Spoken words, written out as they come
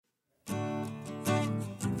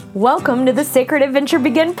Welcome to the Sacred Adventure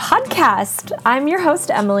Begin podcast. I'm your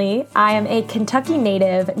host, Emily. I am a Kentucky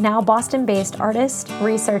native, now Boston-based artist,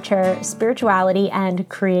 researcher, spirituality, and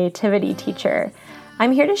creativity teacher.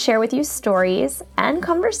 I'm here to share with you stories and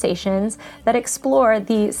conversations that explore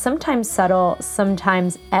the sometimes subtle,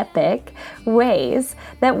 sometimes epic ways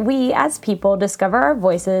that we as people discover our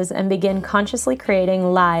voices and begin consciously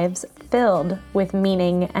creating lives filled with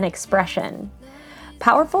meaning and expression.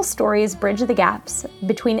 Powerful stories bridge the gaps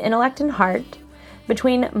between intellect and heart,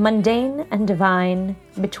 between mundane and divine,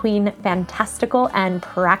 between fantastical and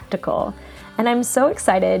practical. And I'm so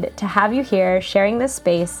excited to have you here sharing this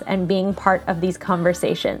space and being part of these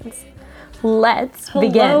conversations. Let's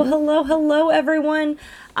begin. Hello, everyone.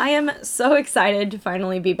 I am so excited to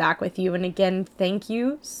finally be back with you. And again, thank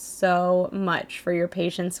you so much for your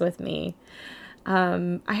patience with me.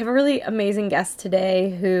 I have a really amazing guest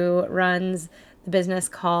today who runs the business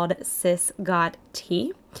called Sis Got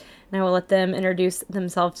Tea, and I will let them introduce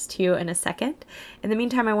themselves to you in a second. In the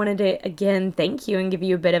meantime, I wanted to again thank you and give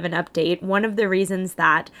you a bit of an update. One of the reasons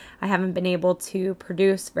that I haven't been able to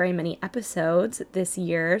produce very many episodes this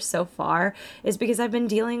year so far is because I've been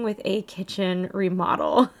dealing with a kitchen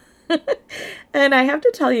remodel. And I have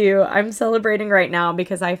to tell you, I'm celebrating right now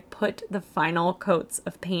because I've put the final coats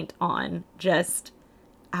of paint on just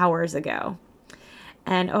hours ago.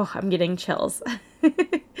 And I'm getting chills.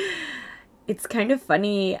 It's kind of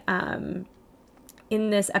funny. In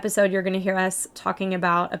this episode, you're going to hear us talking a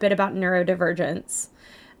bit about neurodivergence.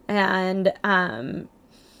 And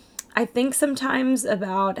I think sometimes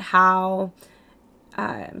about how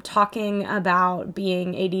talking about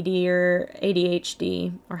being ADD or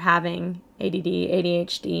ADHD or having ADD,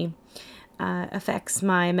 ADHD affects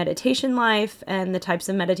my meditation life and the types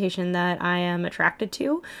of meditation that I am attracted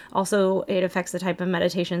to. Also, it affects the type of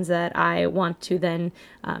meditations that I want to then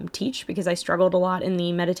teach, because I struggled a lot in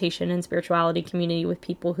the meditation and spirituality community with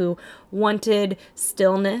people who wanted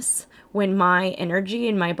stillness when my energy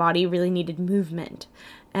and my body really needed movement,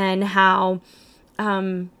 and how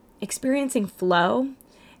experiencing flow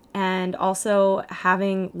and also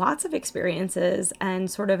having lots of experiences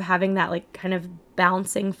and sort of having that like kind of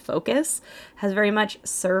bouncing focus has very much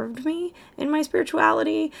served me in my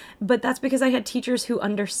spirituality. But that's because I had teachers who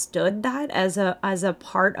understood that as a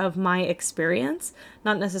part of my experience,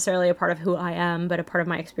 not necessarily a part of who I am, but a part of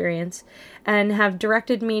my experience, and have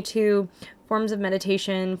directed me to forms of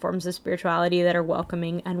meditation, forms of spirituality that are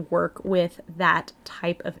welcoming and work with that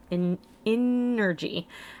type of energy,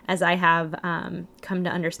 as I have come to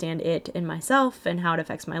understand it in myself and how it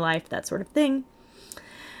affects my life, that sort of thing.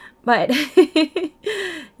 But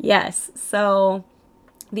yes, so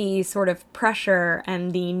the sort of pressure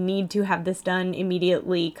and the need to have this done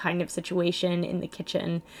immediately kind of situation in the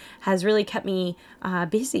kitchen has really kept me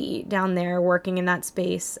busy down there working in that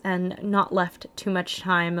space, and not left too much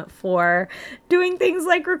time for doing things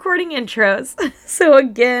like recording intros. So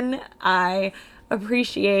again, I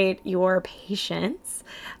appreciate your patience,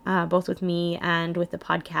 both with me and with the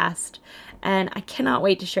podcast. And I cannot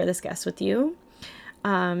wait to share this guest with you.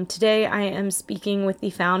 Today I am speaking with the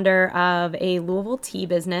founder of a Louisville tea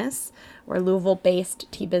business, or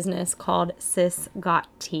Louisville-based tea business called Sis Got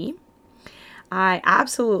Tea. I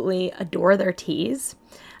absolutely adore their teas.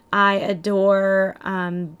 I adore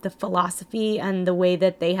the philosophy and the way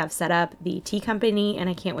that they have set up the tea company, and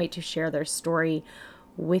I can't wait to share their story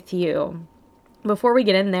with you. Before we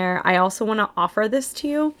get in there, I also want to offer this to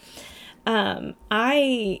you.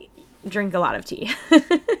 I drink a lot of tea.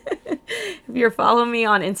 If you're following me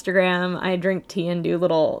on Instagram, I drink tea and do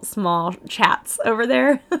little small chats over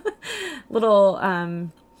there. Little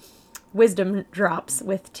wisdom drops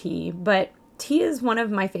with tea. But tea is one of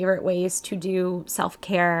my favorite ways to do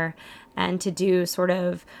self-care and to do sort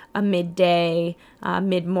of a midday,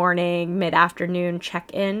 mid-morning, mid-afternoon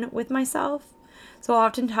check-in with myself. So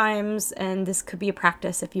oftentimes, and this could be a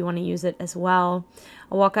practice if you want to use it as well,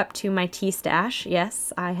 I'll walk up to my tea stash.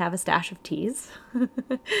 Yes, I have a stash of teas.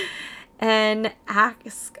 And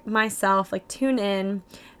ask myself, tune in,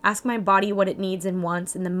 ask my body what it needs and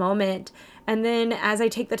wants in the moment. And then as I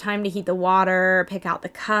take the time to heat the water, pick out the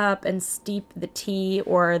cup and steep the tea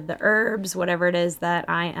or the herbs, whatever it is that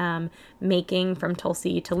I am making, from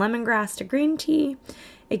tulsi to lemongrass to green tea,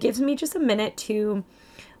 it gives me just a minute to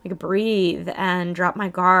breathe and drop my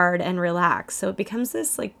guard and relax. So it becomes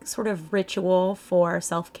this sort of ritual for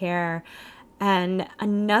self-care. And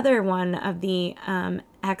another one of the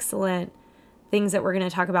excellent things that we're going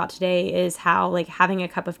to talk about today is how having a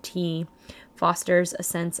cup of tea fosters a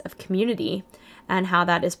sense of community, and how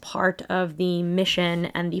that is part of the mission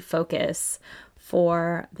and the focus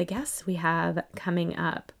for the guests we have coming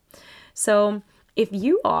up. So if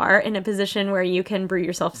you are in a position where you can brew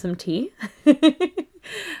yourself some tea,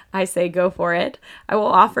 I say go for it. I will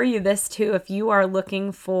offer you this too if you are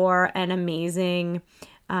looking for an amazing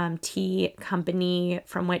tea company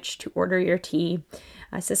from which to order your tea.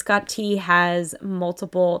 Syscott Tea has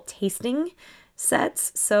multiple tasting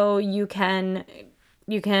sets, so you can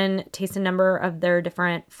taste a number of their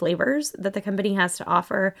different flavors that the company has to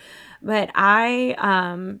offer. But I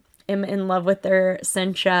am in love with their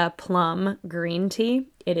Sencha Plum green tea.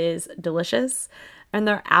 It is delicious. And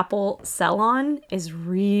their apple Ceylon is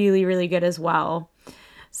really, really good as well.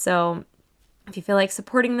 So if you feel like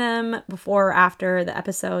supporting them before or after the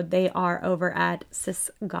episode, they are over at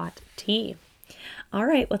Syscott Tea. All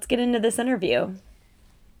right, let's get into this interview.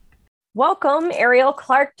 Welcome, Ariel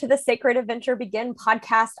Clark, to the Sacred Adventure Begin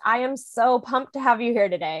podcast. I am so pumped to have you here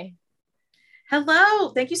today.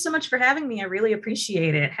 Hello. Thank you so much for having me. I really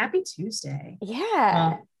appreciate it. Happy Tuesday.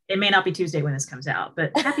 Yeah. It may not be Tuesday when this comes out,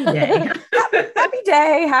 but happy day. Happy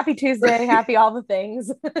day. Happy Tuesday. Happy all the things.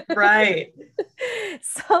 Right.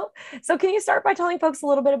 So can you start by telling folks a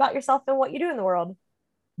little bit about yourself and what you do in the world?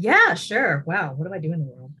 Yeah, sure. Wow. What do I do in the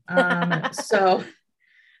world?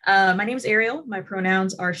 My name is Ariel. My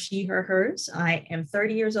pronouns are she, her, hers. I am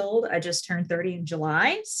 30 years old. I just turned 30 in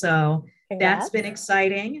July. So Congrats. That's been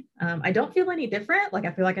exciting. I don't feel any different. Like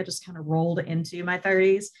I feel like I just kind of rolled into my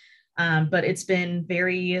 30s. But it's been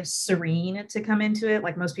very serene to come into it.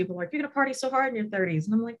 Like most people are like, you're gonna party so hard in your 30s.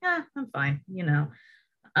 And I'm like, I'm fine,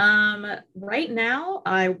 Right now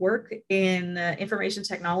I work in information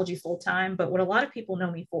technology full-time, but what a lot of people know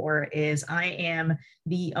me for is I am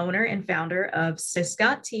the owner and founder of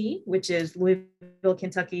Syscott Tea, which is Louisville,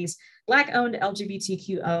 Kentucky's Black-owned,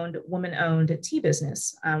 LGBTQ-owned, woman-owned tea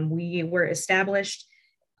business. We were established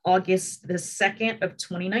August the 2nd of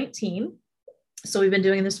 2019. So we've been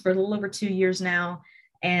doing this for a little over 2 years now,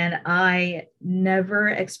 and I never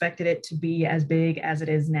expected it to be as big as it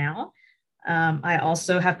is now. I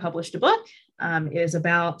also have published a book. It is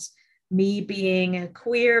about me being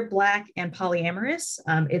queer, Black, and polyamorous.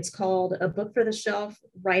 It's called A Book for the Shelf,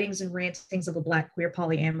 Writings and Rantings of a Black, Queer,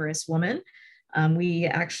 Polyamorous Woman. I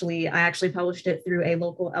actually published it through a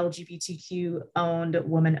local LGBTQ owned,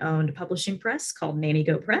 woman owned publishing press called Nanny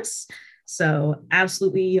Goat Press. So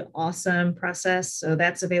absolutely awesome process. So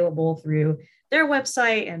that's available through their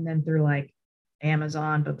website and then through like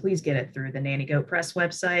Amazon, but please get it through the Nanny Goat Press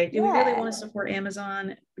website. Do we really want to support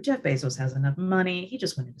Amazon? Jeff Bezos has enough money. He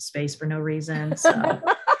just went into space for no reason. So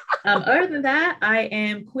other than that, I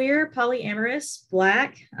am queer, polyamorous,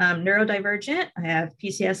 Black, neurodivergent. I have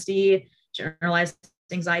PTSD, generalized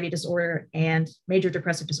anxiety disorder, and major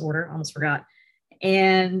depressive disorder. Almost forgot.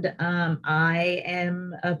 And I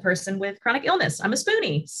am a person with chronic illness. I'm a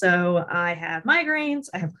spoonie. So I have migraines.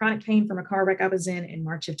 I have chronic pain from a car wreck I was in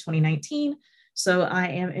March of 2019. So I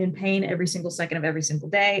am in pain every single second of every single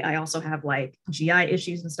day. I also have like GI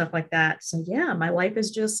issues and stuff like that. So yeah, my life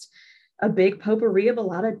is just a big potpourri of a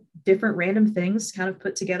lot of different random things kind of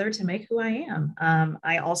put together to make who I am.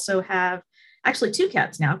 I also have actually 2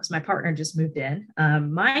 cats now because my partner just moved in.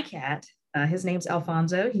 My cat, his name's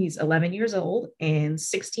Alfonso. He's 11 years old and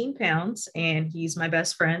 16 pounds, and he's my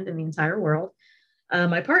best friend in the entire world.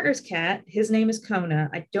 My partner's cat, his name is Kona.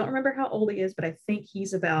 I don't remember how old he is, but I think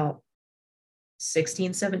he's about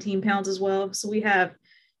 16, 17 pounds as well. So we have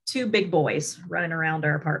 2 big boys running around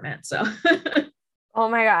our apartment. So, oh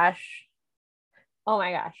my gosh.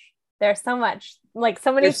 There's so much, like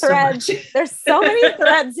so many threads. There's so many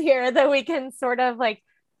threads here that we can sort of like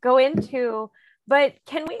go into. But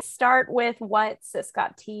can we start with what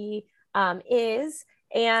Syscott Tea is?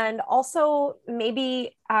 And also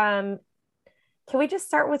maybe, can we just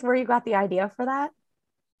start with where you got the idea for that?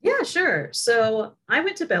 Yeah, sure. So I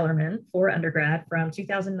went to Bellarmine for undergrad from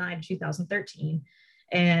 2009 to 2013.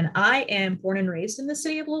 And I am born and raised in the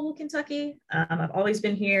city of Louisville, Kentucky. I've always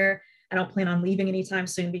been here. I don't plan on leaving anytime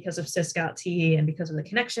soon because of Syscott Tea and because of the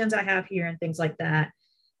connections I have here and things like that.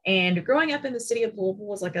 And growing up in the city of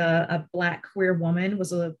Louisville as like a Black queer woman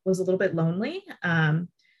was a little bit lonely.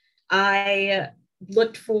 I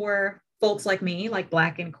looked for folks like me, like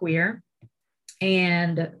Black and queer.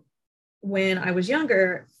 And when I was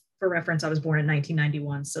younger, for reference, I was born in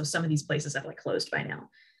 1991. So some of these places have like closed by now.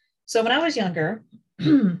 So when I was younger,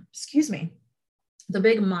 excuse me, the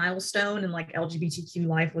big milestone in like LGBTQ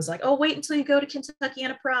life was like, oh, wait until you go to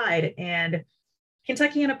Kentuckiana Pride. And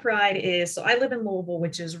Kentuckiana Pride is, so I live in Louisville,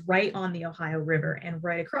 which is right on the Ohio River, and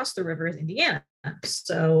right across the river is Indiana.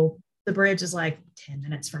 So the bridge is like 10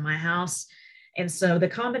 minutes from my house. And so the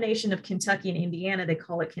combination of Kentucky and Indiana, they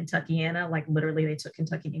call it Kentuckiana. Like literally they took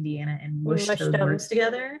Kentucky and Indiana and mushed those them words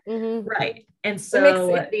together. Mm-hmm. Right. And It so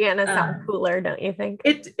makes Indiana sound cooler, don't you think?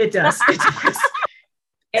 It does. It does.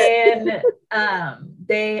 And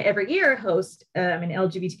they every year host an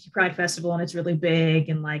LGBTQ Pride Festival, and it's really big,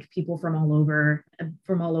 and like people from all over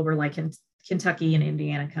like Kentucky and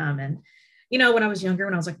Indiana come. And when I was younger,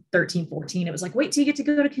 when I was like 13, 14, it was like, wait till you get to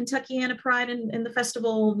go to Kentuckiana Pride and the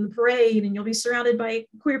festival and the parade, and you'll be surrounded by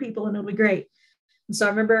queer people and it'll be great. And so I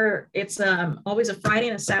remember it's always a Friday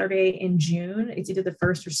and a Saturday in June. It's either the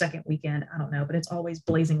first or second weekend, I don't know, but it's always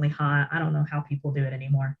blazingly hot. I don't know how people do it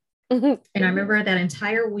anymore. And I remember that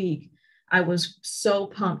entire week, I was so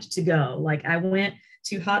pumped to go. Like I went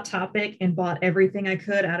to Hot Topic and bought everything I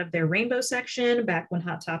could out of their rainbow section back when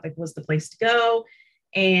Hot Topic was the place to go.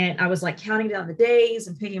 And I was like counting down the days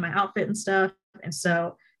and picking my outfit and stuff. And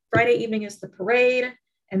so Friday evening is the parade.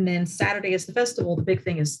 And then Saturday is the festival. The big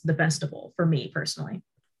thing is the festival for me personally.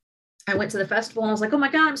 I went to the festival and I was like, oh my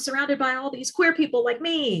God, I'm surrounded by all these queer people like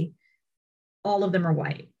me. All of them are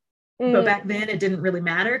white. But back then it didn't really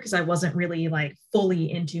matter because I wasn't really like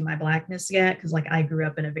fully into my Blackness yet. Cause like I grew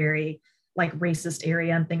up in a very like racist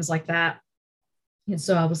area and things like that. And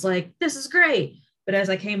so I was like, this is great. But as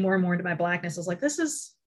I came more and more into my Blackness, I was like, this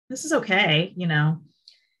is okay,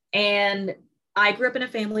 And I grew up in a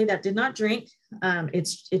family that did not drink. It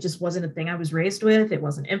just wasn't a thing I was raised with. It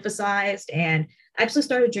wasn't emphasized. And I actually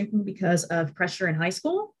started drinking because of pressure in high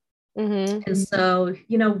school. Mm-hmm. And so,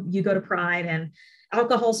 you go to Pride, and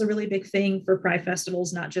alcohol is a really big thing for Pride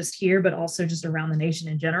festivals, not just here, but also just around the nation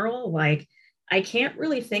in general. Like, I can't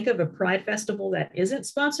really think of a Pride festival that isn't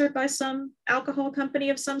sponsored by some alcohol company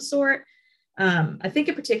of some sort. I think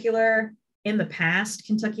in particular, in the past,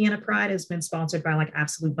 Kentuckiana Pride has been sponsored by like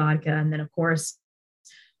Absolute Vodka. And then, of course,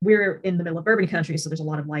 we're in the middle of bourbon country. So there's a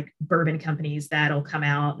lot of like bourbon companies that'll come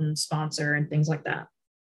out and sponsor and things like that.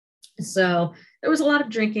 So there was a lot of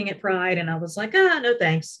drinking at Pride, and I was like, no,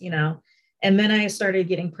 thanks, And then I started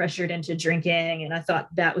getting pressured into drinking, and I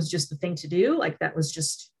thought that was just the thing to do. Like that was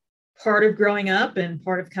just part of growing up and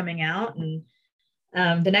part of coming out. And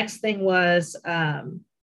the next thing was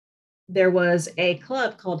there was a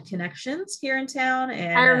club called Connections here in town.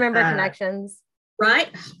 And I remember Connections. Right?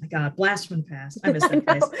 Oh my God, blast from the past. I miss that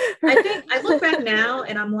place. I think I look back now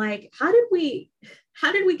and I'm like, how did we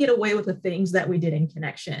get away with the things that we did in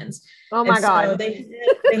Connections? Oh my God. So they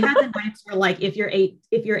had the nights where like, if you're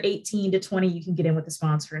 18 to 20, you can get in with the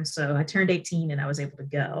sponsor. And so I turned 18 and I was able to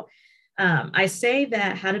go. I say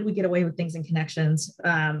that, how did we get away with things in Connections?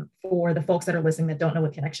 For the folks that are listening that don't know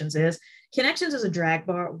what Connections is, Connections is was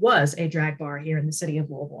a drag bar here in the city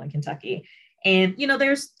of Louisville in Kentucky. And,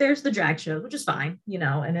 there's the drag shows, which is fine,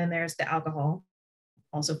 and then there's the alcohol,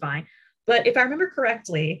 also fine. But if I remember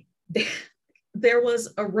correctly, there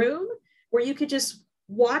was a room where you could just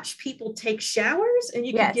watch people take showers and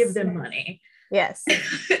you could give them money. Yes.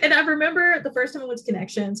 And I remember the first time I went to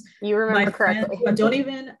Connections, you remember correctly. I don't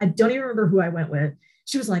even remember who I went with.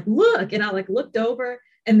 She was like, look, and I like looked over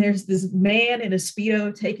and there's this man in a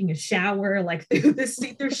Speedo taking a shower, like through this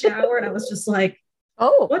see-through shower. And I was just like,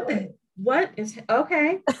 oh, what is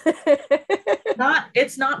okay?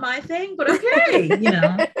 It's not my thing, but okay,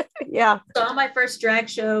 Yeah. So on my first drag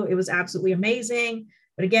show, it was absolutely amazing.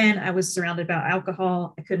 But again, I was surrounded by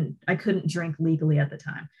alcohol. I couldn't drink legally at the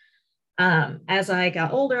time. As I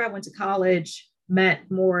got older, I went to college,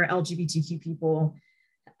 met more LGBTQ people,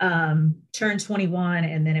 turned 21,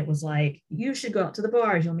 and then it was like, you should go out to the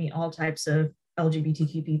bars. You'll meet all types of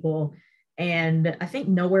LGBTQ people. And I think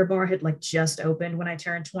Nowhere Bar had like just opened when I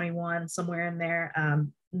turned 21, somewhere in there.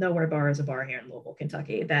 Nowhere Bar is a bar here in Louisville,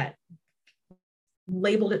 Kentucky, that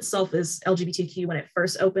labeled itself as LGBTQ when it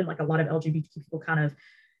first opened. Like a lot of LGBTQ people kind of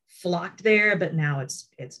flocked there, but now it's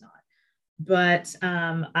not. But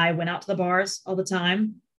I went out to the bars all the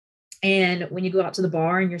time. And when you go out to the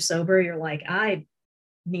bar and you're sober, you're like, I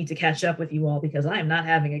need to catch up with you all because I am not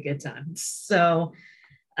having a good time. So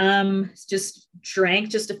just drank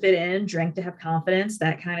just to fit in, drank to have confidence,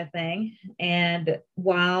 that kind of thing. And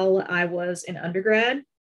while I was in undergrad,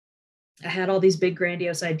 I had all these big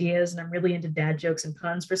grandiose ideas, and I'm really into dad jokes and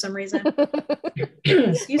puns for some reason.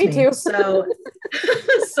 Excuse me. Me too. So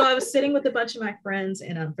I was sitting with a bunch of my friends,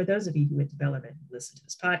 and for those of you who went to Bellarmine who listen to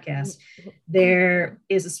this podcast, there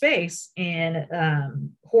is a space in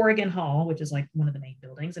Horrigan Hall, which is like one of the main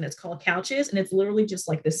buildings, and it's called Couches, and it's literally just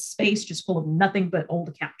like this space just full of nothing but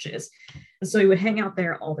old couches. And so we would hang out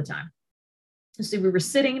there all the time. And so we were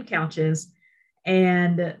sitting in Couches,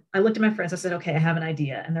 And I looked at my friends. I said, okay, I have an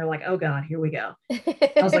idea. And they're like, oh God, here we go.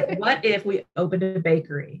 I was like, what if we opened a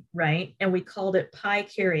bakery, right? And we called it Pie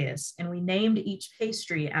Curious, and we named each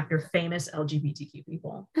pastry after famous LGBTQ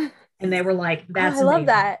people. And they were like, that's I amazing. love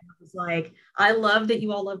that. I was like, I love that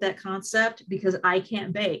you all love that concept because I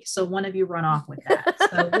can't bake. So one of you run off with that.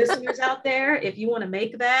 So listeners out there, if you want to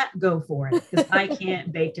make that, go for it, because I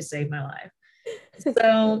can't bake to save my life.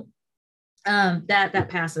 So that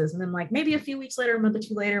passes. And then like maybe a few weeks later, a month or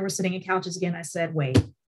two later, we're sitting in couches again. I said, wait,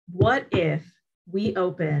 what if we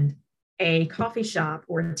opened a coffee shop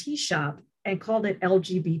or a tea shop and called it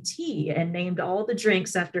LGBT and named all the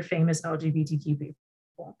drinks after famous LGBTQ people?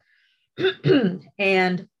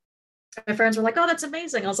 And my friends were like, oh, that's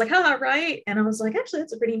amazing. I was like, haha, right. And I was like, actually,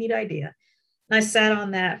 that's a pretty neat idea. And I sat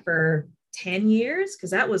on that for 10 years,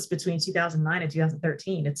 because that was between 2009 and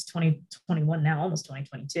 2013. It's 2021 now, almost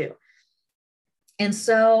 2022. And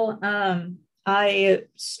so I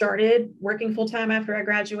started working full time after I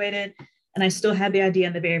graduated, and I still had the idea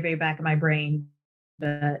in the very, very back of my brain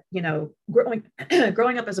that, you know,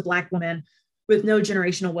 growing up as a Black woman with no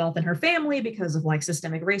generational wealth in her family because of like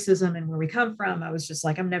systemic racism and where we come from, I was just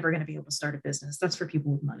like, I'm never going to be able to start a business. That's for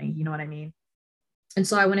people with money. You know what I mean? And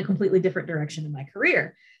so I went a completely different direction in my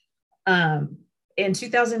career. In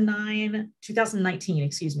 2019,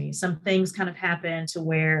 excuse me, some things kind of happened to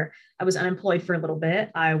where I was unemployed for a little bit.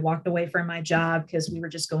 I walked away from my job because we were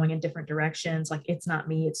just going in different directions. Like, it's not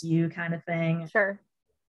me, it's you kind of thing. Sure.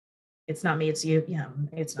 It's not me, it's you. Yeah,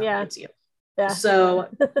 it's not me, it's you. Yeah. So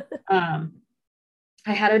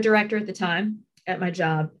I had a director at the time at my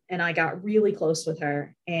job, and I got really close with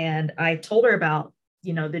her. And I told her about,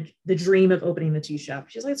 you know, the dream of opening the tea shop.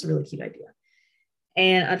 She's like, it's a really cute idea.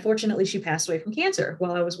 And unfortunately, she passed away from cancer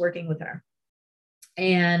while I was working with her.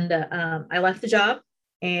 And I left the job,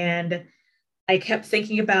 and I kept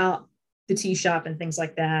thinking about the tea shop and things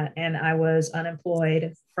like that. And I was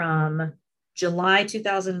unemployed from July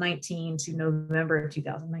 2019 to November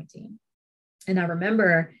 2019. And I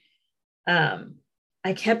remember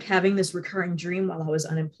I kept having this recurring dream while I was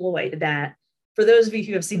unemployed that, for those of you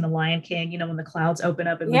who have seen The Lion King, you know, when the clouds open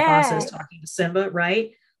up and Mufasa is talking to Simba,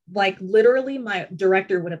 right? Like literally my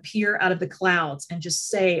director would appear out of the clouds and just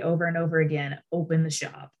say over and over again, open the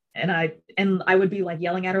shop. And I would be like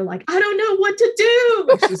yelling at her, like, I don't know what to do.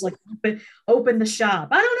 And she's like, open the shop.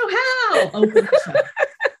 I don't know how. Open the shop.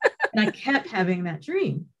 And I kept having that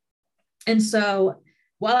dream. And so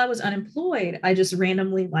while I was unemployed, I just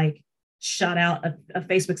randomly like shot out a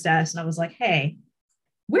Facebook status, and I was like, hey,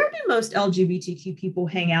 where do most LGBTQ people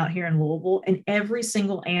hang out here in Louisville? And every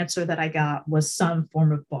single answer that I got was some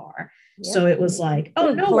form of bar. Yep. So it was like,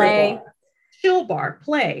 oh, no, bar, chill bar,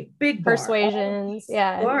 play, big bar. Persuasions,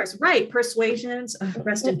 yeah. Bars, right, Persuasions.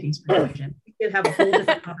 Rest in peace, Persuasion. We could have a whole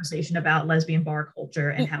different conversation about lesbian bar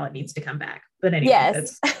culture and how it needs to come back. But anyway,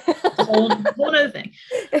 yes. That's a whole other thing.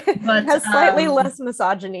 But it has slightly less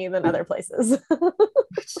misogyny than other places.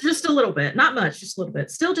 Just a little bit, not much, just a little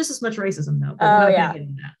bit. Still just as much racism though. But yeah.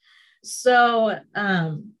 So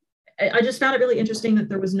I just found it really interesting that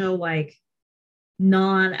there was no like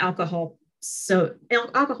non-alcohol, so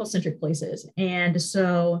alcohol-centric places. And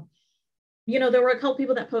so, you know, there were a couple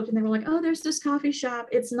people that poked and they were like, oh, there's this coffee shop.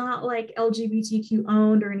 It's not like LGBTQ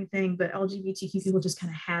owned or anything, but LGBTQ people just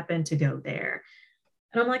kind of happen to go there.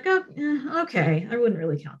 And I'm like, oh, okay. I wouldn't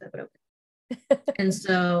really count that, but okay. And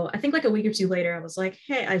so I think like a week or two later, I was like,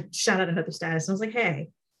 hey, I shot out another status. And I was like, hey,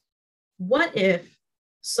 what if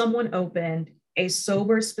someone opened a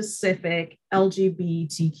sober specific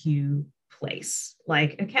LGBTQ place,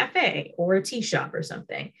 like a cafe or a tea shop or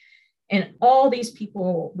something? And all these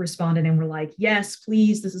people responded and were like, yes,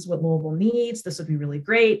 please. This is what Louisville needs. This would be really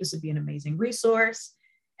great. This would be an amazing resource.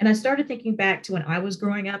 And I started thinking back to when I was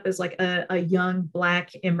growing up as like a young Black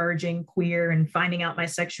emerging queer and finding out my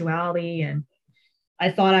sexuality. And I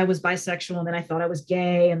thought I was bisexual, and then I thought I was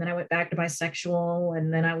gay, and then I went back to bisexual,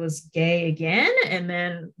 and then I was gay again. And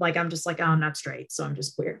then like, I'm just like, oh, I'm not straight, so I'm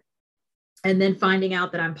just queer. And then finding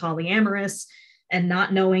out that I'm polyamorous and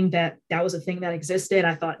not knowing that that was a thing that existed.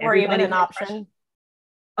 I thought or even an option.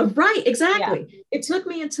 Right, exactly. Yeah. It took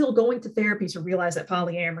me until going to therapy to realize that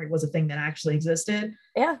polyamory was a thing that actually existed.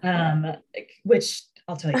 Yeah. Which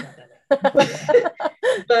I'll tell you about that.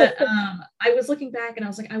 But I was looking back and I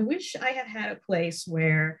was like, I wish I had a place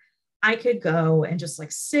where I could go and just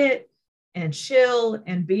like sit and chill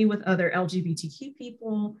and be with other LGBTQ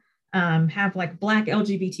people, have like Black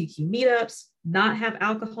LGBTQ meetups, not have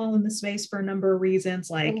alcohol in the space for a number of reasons.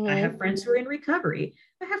 Like I have friends who are in recovery.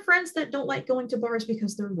 I have friends that don't like going to bars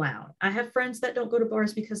because they're loud. I have friends that don't go to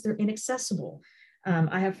bars because they're inaccessible.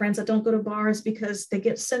 I have friends that don't go to bars because they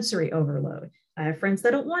get sensory overload. I have friends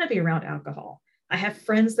that don't want to be around alcohol. I have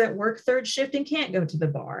friends that work third shift and can't go to the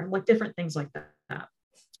bar, like different things like that.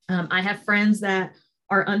 I have friends that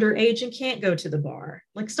are underage and can't go to the bar,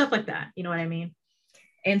 like stuff like that. You know what I mean?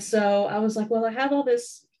 And so I was like, well, I have all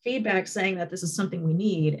this feedback saying that this is something we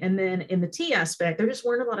need. And then in the tea aspect, there just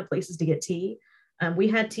weren't a lot of places to get tea. We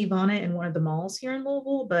had Teavana in one of the malls here in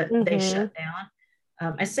Louisville, but they shut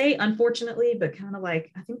down. I say unfortunately, but kind of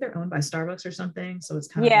like, I think they're owned by Starbucks or something. So it's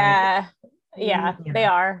kind of like, they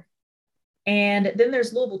are. And then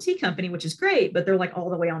there's Louisville Tea Company, which is great, but they're like all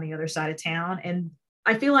the way on the other side of town. And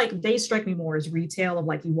I feel like they strike me more as retail of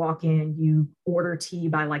like you walk in, you order tea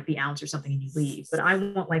by like the ounce or something and you leave. But I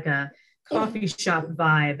want like a coffee shop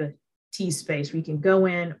vibe tea space where you can go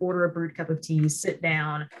in, order a brewed cup of tea, sit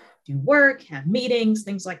down, do work, have meetings,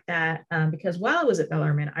 things like that. Because while I was at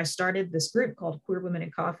Bellarmine, I started this group called Queer Women in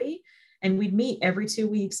Coffee. And we'd meet every 2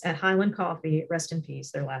 weeks at Highland Coffee, rest in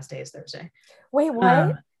peace. Their last day is Thursday. Wait,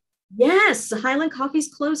 what? Yes, Highland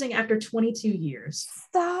Coffee's closing after 22 years.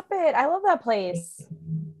 Stop it. I love that place.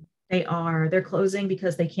 They're closing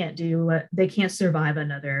because they can't survive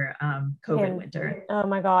another COVID winter. Oh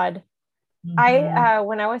my God. Mm-hmm.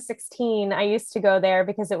 When I was 16, I used to go there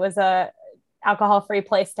because it was a alcohol-free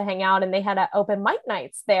place to hang out, and they had open mic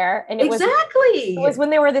nights there. And it was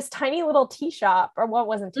when they were this tiny little tea shop, or what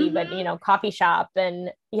wasn't tea, but coffee shop.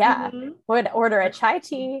 And would order a chai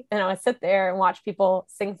tea, and I would sit there and watch people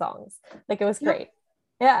sing songs. Like, it was great.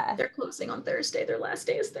 Yeah. They're closing on Thursday. Their last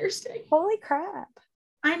day is Thursday. Holy crap.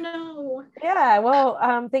 I know. Yeah.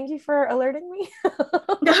 Well, thank you for alerting me.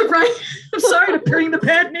 Right. I'm sorry to bring the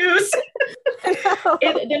bad news.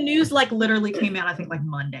 The news like literally came out, I think like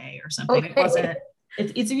Monday or something. Okay. It wasn't.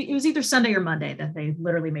 It was either Sunday or Monday that they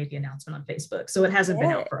literally made the announcement on Facebook. So it hasn't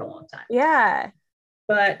been out for a long time. Yeah.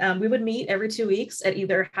 But we would meet every 2 weeks at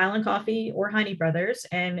either Highland Coffee or Heine Brothers.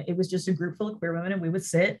 And it was just a group full of queer women, and we would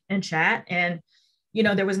sit and chat. And,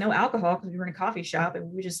 there was no alcohol because we were in a coffee shop, and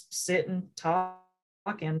we would just sit and talk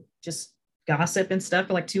and just gossip and stuff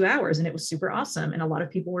for like 2 hours. And it was super awesome. And a lot of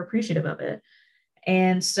people were appreciative of it.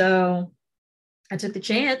 And so I took the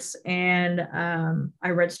chance, and I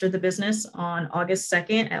registered the business on August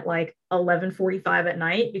 2nd at like 11:45 at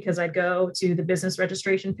night, because I'd go to the business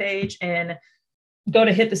registration page and go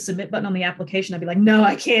to hit the submit button on the application. I'd be like, no,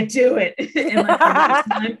 I can't do it. And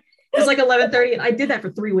like, it was like 11:30, and I did that for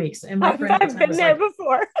 3 weeks. And my friend I've been there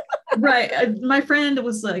before. Right. My friend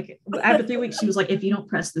was like, after 3 weeks, she was like, if you don't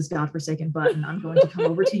press this godforsaken button, I'm going to come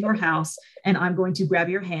over to your house, and I'm going to grab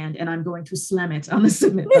your hand, and I'm going to slam it on the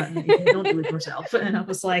submit button if you don't do it yourself. And I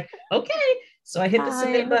was like, okay. So I hit the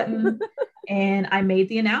submit button, and I made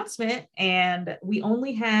the announcement, and we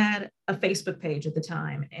only had a Facebook page at the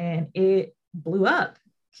time, and it blew up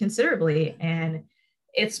considerably. And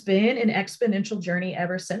it's been an exponential journey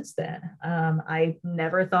ever since then. I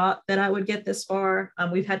never thought that I would get this far.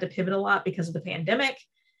 We've had to pivot a lot because of the pandemic.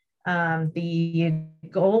 The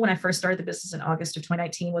goal when I first started the business in August of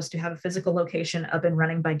 2019 was to have a physical location up and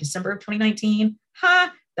running by December of 2019.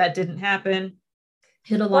 That didn't happen.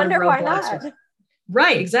 Hit a lot of roadblocks.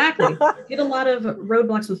 Right, exactly. Hit a lot of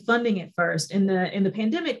roadblocks with funding at first. And the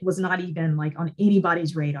pandemic was not even like on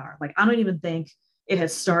anybody's radar. Like, I don't even think it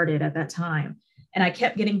had started at that time. And I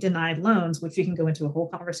kept getting denied loans, which we can go into a whole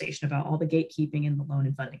conversation about all the gatekeeping in the loan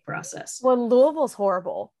and funding process. Well, Louisville's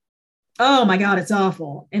horrible. Oh my God, it's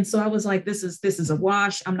awful. And so I was like, this is a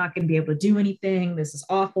wash. I'm not going to be able to do anything. This is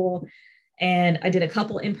awful. And I did a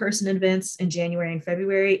couple in-person events in January and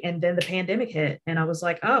February, and then the pandemic hit. And I was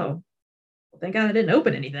like, oh, well, thank God I didn't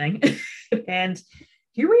open anything. And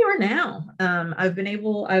here we are now.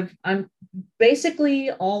 I'm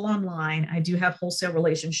basically all online. I do have wholesale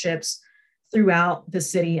relationships throughout the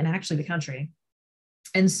city and actually the country.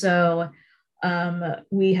 And so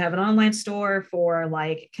we have an online store for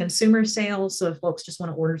like consumer sales. So if folks just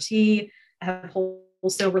want to order tea, I have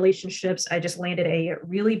wholesale relationships. I just landed a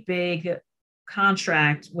really big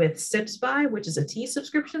contract with Sips By, which is a tea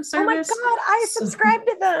subscription service. Oh my God, I subscribe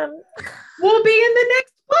to them. We'll be in the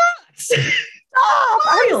next box.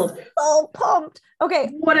 Wild. I'm so pumped. Okay.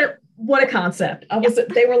 What a concept.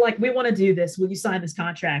 They were like, we want to do this. Will you sign this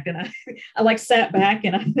contract? And I like sat back,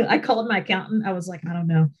 and I called my accountant. I was like, I don't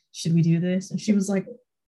know. Should we do this? And she was like,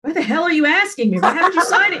 why the hell are you asking me? Why haven't you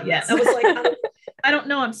signed it yet? And I was like, I don't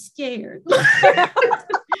know. I'm scared.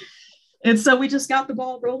 And so we just got the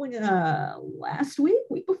ball rolling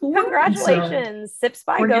week before. Congratulations. Sips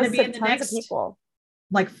By goes to tons of people.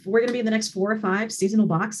 Like, we're going to be in the next 4 or 5 seasonal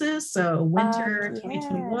boxes. So winter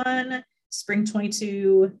 2021, spring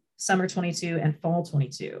 22, summer 22, and fall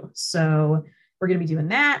 22. So we're going to be doing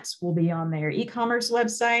that. We'll be on their e-commerce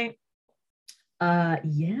website.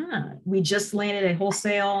 Yeah, we just landed a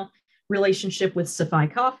wholesale relationship with Sapphire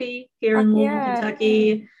Coffee here Fuck in Louisville, yeah.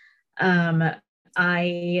 Kentucky. Um,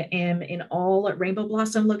 I am in all Rainbow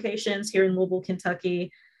Blossom locations here in Louisville,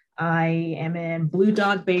 Kentucky. I am in Blue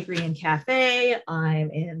Dog Bakery and Cafe.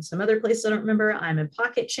 I'm in some other places I don't remember. I'm in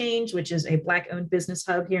Pocket Change, which is a Black-owned business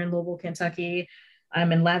hub here in Louisville, Kentucky.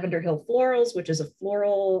 I'm in Lavender Hill Florals, which is a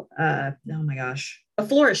floral, oh my gosh, a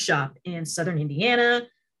florist shop in Southern Indiana.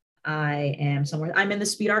 I am somewhere, I'm in the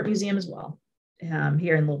Speed Art Museum as well,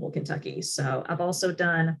 here in Louisville, Kentucky. So I've also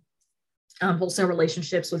done wholesale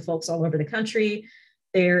relationships with folks all over the country.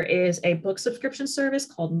 There is a book subscription service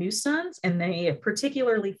called New Sons, and they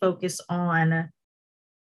particularly focus on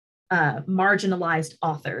marginalized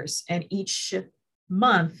authors. And each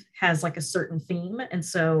month has like a certain theme. And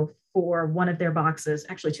so for one of their boxes,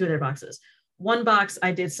 actually two of their boxes, one box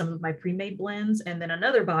I did some of my pre-made blends, and then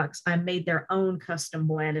another box I made their own custom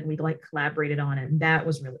blend, and we like collaborated on it. And that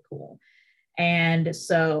was really cool. And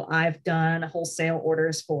so I've done wholesale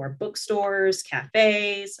orders for bookstores,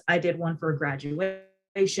 cafes. I did one for a graduation.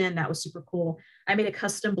 That was super cool. I made a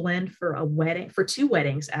custom blend for a wedding, for two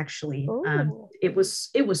weddings, actually. It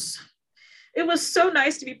was so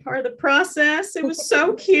nice to be part of the process. It was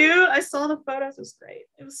so cute. I saw the photos. It was great.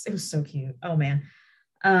 It was so cute. Oh man.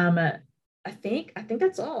 I think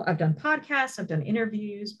that's all. I've done podcasts, I've done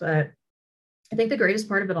interviews, but I think the greatest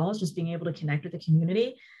part of it all is just being able to connect with the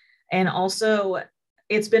community. And also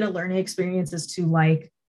it's been a learning experience as to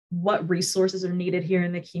like what resources are needed here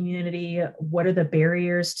in the community. What are the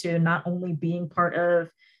barriers to not only being part of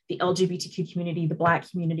the LGBTQ community, the Black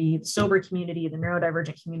community, the sober community, the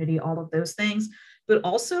neurodivergent community, all of those things, but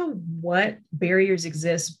also what barriers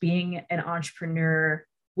exist being an entrepreneur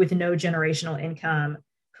with no generational income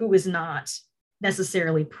who is not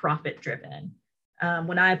necessarily profit driven.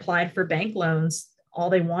 When I applied for bank loans, all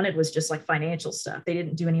they wanted was just like financial stuff. They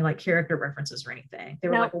didn't do any like character references or anything. They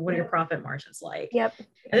were like, well, what are your profit margins like? Yep.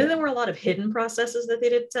 And then there were a lot of hidden processes that they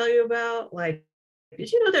didn't tell you about. Like, did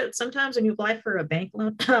you know that sometimes when you apply for a bank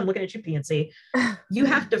loan, I'm looking at you, PNC, you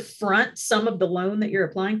have to front some of the loan that you're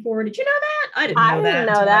applying for. Did you know that? I didn't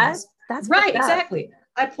know that. That's right. Exactly.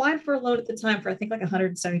 I applied for a loan at the time for, I think like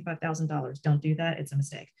 $175,000. Don't do that. It's a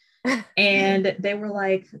mistake. And they were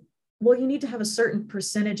like, well, you need to have a certain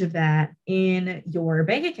percentage of that in your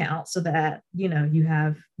bank account so that, you know,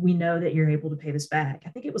 we know that you're able to pay this back. I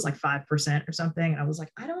think it was like 5% or something. And I was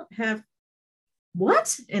like, I don't have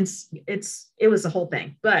what? And it was a whole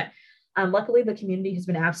thing. But luckily the community has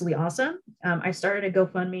been absolutely awesome. I started a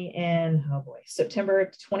GoFundMe in, September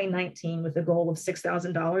 2019 with a goal of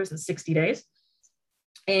 $6,000 in 60 days.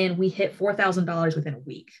 And we hit $4,000 within a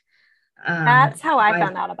week. That's how I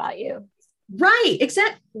found out about you. Right.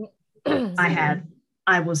 Exactly.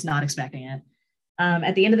 I was not expecting it.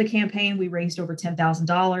 At the end of the campaign, we raised over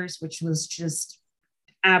 $10,000, which was just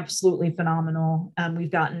absolutely phenomenal.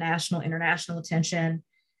 We've gotten national, international attention.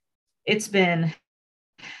 It has been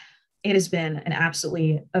an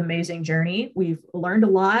absolutely amazing journey. We've learned a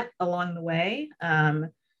lot along the way.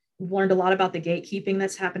 We've learned a lot about the gatekeeping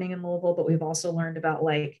that's happening in Louisville, but we've also learned about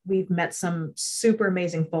we've met some super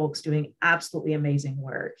amazing folks doing absolutely amazing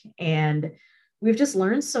work. And we've just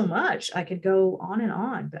learned so much. I could go on and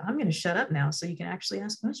on, but I'm going to shut up now so you can actually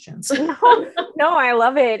ask questions. No, I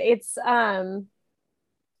love it. It's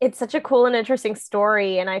such a cool and interesting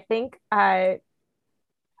story. And I think that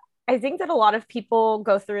a lot of people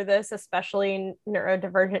go through this, especially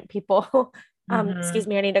neurodivergent people. Excuse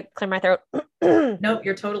me, I need to clear my throat. Nope,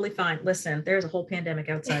 you're totally fine. Listen, there's a whole pandemic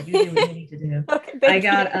outside. You do what you need to do. Okay, I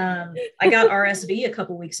got RSV a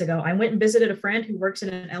couple weeks ago. I went and visited a friend who works in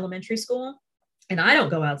an elementary school, and I don't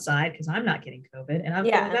go outside because I'm not getting COVID and I'm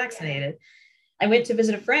fully vaccinated. I went to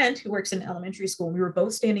visit a friend who works in elementary school. We were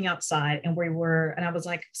both standing outside, and I was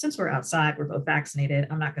like, since we're outside, we're both vaccinated,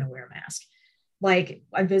 I'm not going to wear a mask. Like,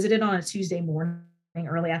 I visited on a Tuesday morning,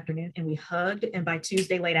 early afternoon, and we hugged. And by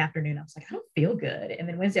Tuesday, late afternoon, I was like, I don't feel good. And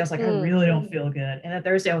then Wednesday, I was like, I really don't feel good. And then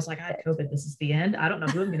Thursday, I was like, I had COVID. This is the end. I don't know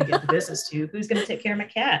who I'm going to give the business to. Who's going to take care of my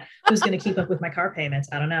cat? Who's going to keep up with my car payments?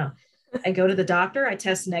 I don't know. I go to the doctor. I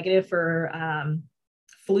test negative for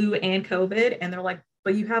flu and COVID. And they're like,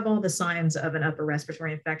 but you have all the signs of an upper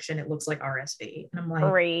respiratory infection. It looks like RSV. And I'm like,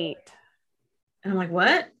 great. And I'm like,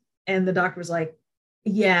 what? And the doctor was like,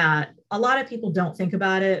 yeah, a lot of people don't think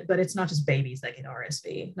about it, but it's not just babies that get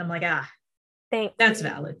RSV. And I'm like, thanks. That's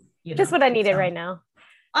valid. Just what I needed right now.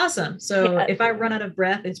 Awesome. So if I run out of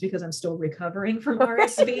breath, it's because I'm still recovering from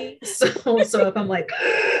RSV. So if I'm like,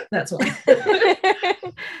 that's why.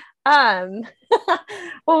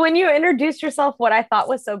 Well, when you introduced yourself, what I thought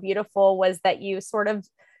was so beautiful was that you sort of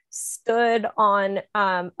stood on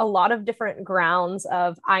a lot of different grounds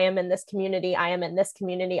of I am in this community, I am in this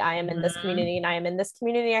community, I am in this community, and I am in this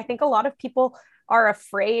community. I think a lot of people are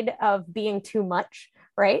afraid of being too much,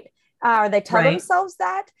 right? They tell themselves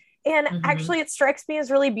that. And actually, it strikes me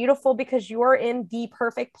as really beautiful because you're in the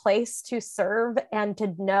perfect place to serve and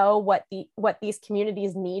to know what these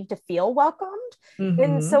communities need to feel welcomed.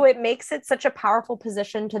 And so it makes it such a powerful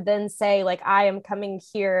position to then say, like, I am coming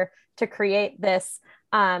here to create this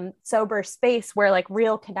sober space where like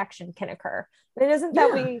real connection can occur. And it isn't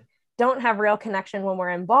that we don't have real connection when we're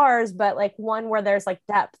in bars, but like one where there's like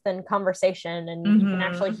depth and conversation and you can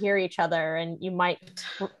actually hear each other and you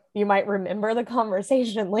might remember the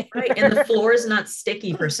conversation later. Right. And the floor is not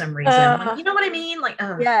sticky for some reason. Like, you know what I mean? Like,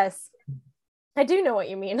 yes, I do know what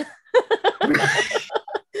you mean.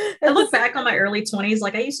 I look back on my early 20s.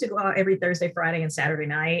 Like I used to go out every Thursday, Friday, and Saturday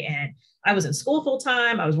night. And I was in school full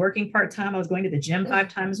time. I was working part time. I was going to the gym 5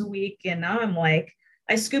 times a week. And now I'm like,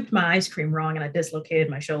 I scooped my ice cream wrong and I dislocated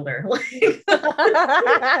my shoulder.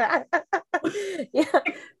 Yeah.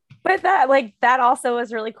 But that also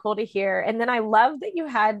was really cool to hear. And then I love that you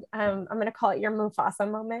had, I'm going to call it your Mufasa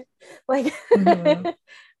moment, like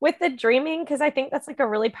with the dreaming, because I think that's like a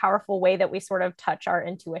really powerful way that we sort of touch our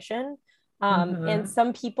intuition. And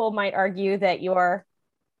some people might argue that you're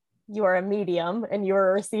a medium and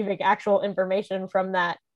you're receiving actual information from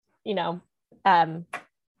that,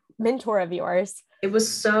 mentor of yours. It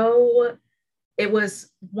was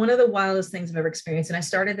one of the wildest things I've ever experienced. And I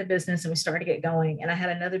started the business and we started to get going and I had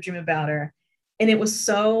another dream about her. And it was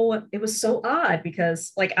so odd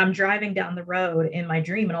because like I'm driving down the road in my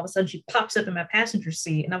dream and all of a sudden she pops up in my passenger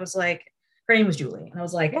seat. And I was like, her name was Julie. And I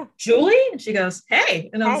was like, Julie? And she goes, hey.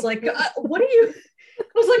 And I was like, what are you? I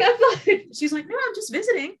was like, I thought, she's like, no, I'm just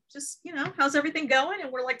visiting. Just, how's everything going?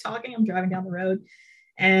 And we're like talking, I'm driving down the road.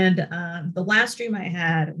 And the last dream I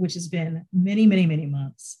had, which has been many, many, many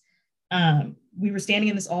months, we were standing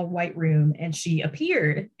in this all white room and she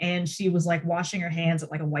appeared and she was like washing her hands at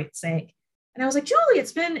like a white sink. And I was like, Julie,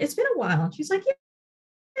 it's been a while. And she's like,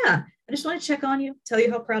 yeah, I just want to check on you, tell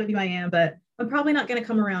you how proud of you I am, but I'm probably not going to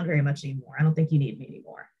come around very much anymore. I don't think you need me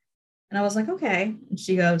anymore. And I was like, okay. And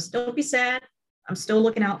she goes, don't be sad. I'm still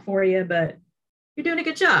looking out for you, but you're doing a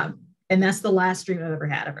good job. And that's the last dream I've ever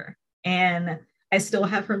had of her. And I still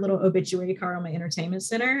have her little obituary card on my entertainment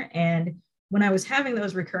center. And when I was having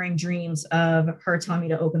those recurring dreams of her telling me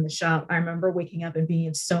to open the shop, I remember waking up and being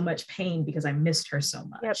in so much pain because I missed her so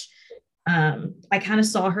much. Yep. I kind of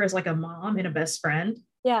saw her as like a mom and a best friend.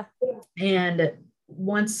 Yeah. And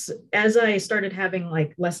as I started having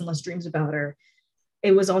like less and less dreams about her,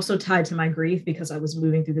 it was also tied to my grief because I was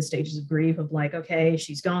moving through the stages of grief of like, okay,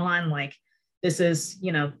 she's gone. Like, this is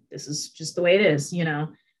just the way it is,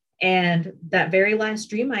 And that very last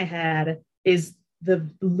dream I had is the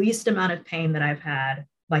least amount of pain that I've had,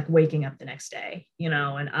 like waking up the next day,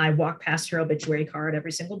 and I walk past her obituary card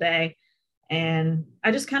every single day and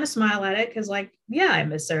I just kind of smile at it because like, yeah, I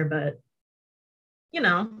miss her, but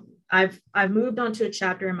I've moved on to a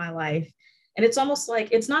chapter in my life. And it's almost like,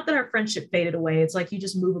 it's not that our friendship faded away. It's like you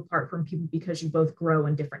just move apart from people because you both grow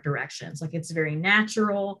in different directions. Like it's very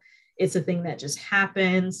natural. It's a thing that just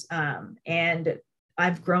happens. And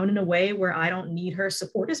I've grown in a way where I don't need her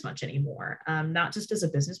support as much anymore. Not just as a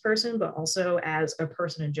business person, but also as a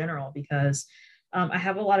person in general, because I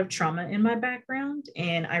have a lot of trauma in my background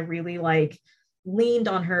and I really leaned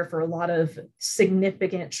on her for a lot of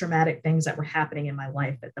significant traumatic things that were happening in my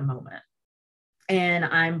life at the moment.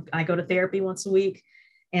 And I go to therapy once a week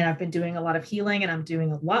and I've been doing a lot of healing and I'm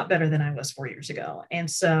doing a lot better than I was 4 years ago. And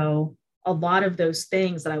so a lot of those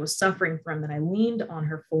things that I was suffering from that I leaned on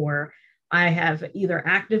her for, I have either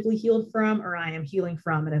actively healed from or I am healing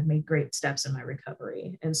from and have made great steps in my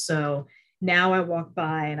recovery. And so now I walk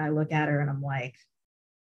by and I look at her and I'm like,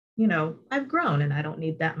 I've grown and I don't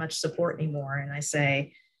need that much support anymore. And I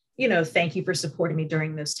say, thank you for supporting me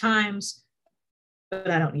during those times,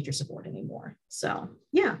 but I don't need your support anymore. So,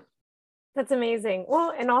 yeah. That's amazing.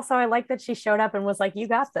 Well, and also I like that she showed up and was like, you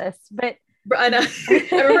got this. But I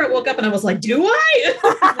remember I woke up and I was like, do I?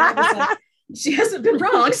 I was like, she hasn't been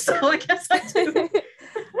wrong. So I guess I do.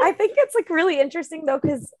 I think it's like really interesting though,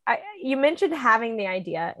 because you mentioned having the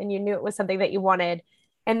idea and you knew it was something that you wanted.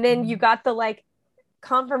 And then you got the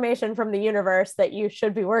confirmation from the universe that you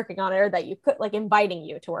should be working on it, or that you could inviting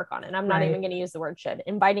you to work on it. And I'm not even going to use the word should,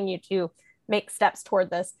 inviting you to make steps toward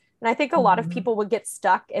this. And I think a lot of people would get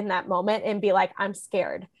stuck in that moment and be like, I'm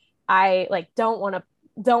scared. I don't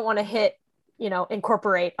want to hit,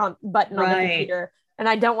 incorporate on button on the computer. And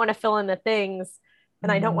I don't want to fill in the things.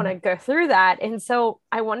 and I don't want to go through that. And so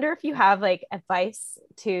I wonder if you have like advice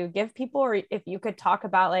to give people, or if you could talk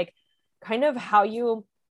about like kind of how you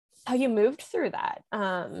moved through that.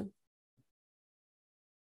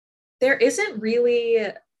 There isn't really,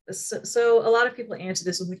 so a lot of people answer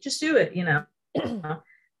this with just do it,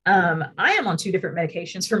 I am on 2 different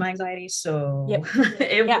medications for my anxiety. So Yep.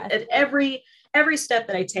 every step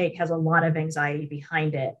that I take has a lot of anxiety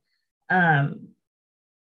behind it.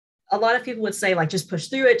 A lot of people would say, like, just push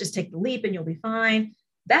through it, just take the leap and you'll be fine.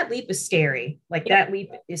 That leap is scary. Like, that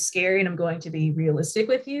leap is scary. And I'm going to be realistic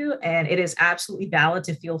with you. And it is absolutely valid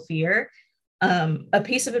to feel fear. A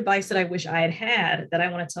piece of advice that I wish I had that I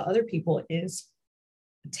want to tell other people is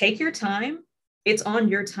take your time. It's on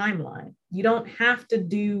your timeline. You don't have to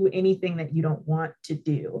do anything that you don't want to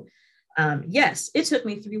do. Yes, it took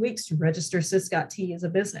me 3 weeks to register Sis Got Tea as a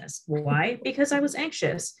business. Why? Because I was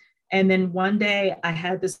anxious. And then one day I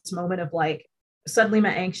had this moment of like, suddenly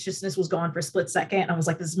my anxiousness was gone for a split second. I was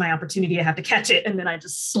like, this is my opportunity. I have to catch it. And then I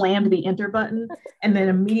just slammed the enter button. And then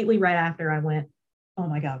immediately right after I went, oh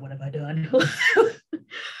my God, what have I done? I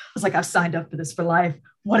was like, I've signed up for this for life.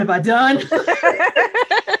 What have I done?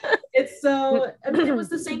 It's so, I mean, it was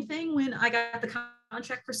the same thing when I got the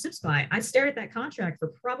contract for SipSpy. I stared at that contract for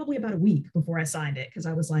probably about a week before I signed it, because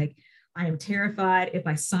I was like, I am terrified. If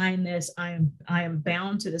I sign this, I am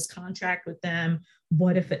bound to this contract with them.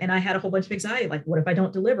 What if, and I had a whole bunch of anxiety, like, what if I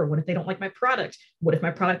don't deliver? What if they don't like my product? What if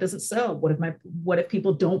my product doesn't sell? What if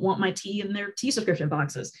people don't want my tea in their tea subscription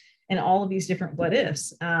boxes? And all of these different what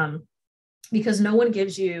ifs, because no one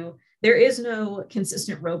gives you, there is no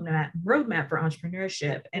consistent roadmap for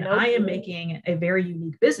entrepreneurship. And I am making a very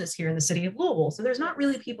unique business here in the city of Louisville. So there's not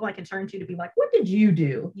really people I can turn to be like, what did you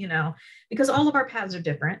do? Because all of our paths are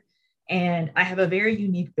different. And I have a very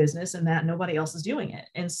unique business in that nobody else is doing it.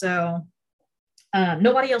 And so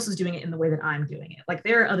nobody else is doing it in the way that I'm doing it. Like,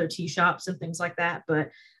 there are other tea shops and things like that, but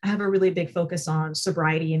I have a really big focus on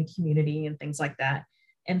sobriety and community and things like that.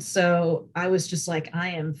 And so I was just like, I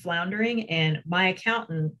am floundering. And my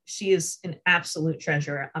accountant, she is an absolute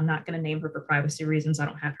treasure. I'm not going to name her for privacy reasons. I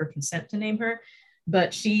don't have her consent to name her,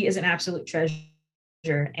 but she is an absolute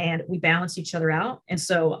treasure. And we balance each other out. And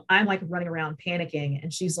so I'm like running around panicking.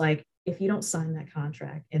 And she's like, if you don't sign that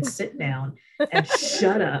contract and sit down and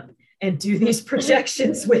shut up and do these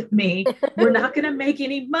projections with me, we're not going to make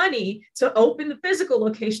any money to open the physical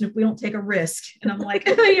location if we don't take a risk. And I'm like,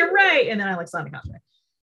 oh, you're right. And then I like signed the contract.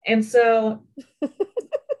 And so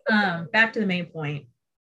back to the main point,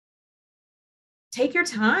 take your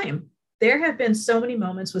time. There have been so many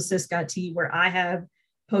moments with Sis Got Tea where I have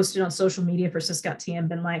posted on social media for Sis Got Tea and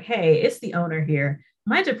been like, hey, it's the owner here.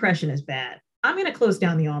 My depression is bad. I'm going to close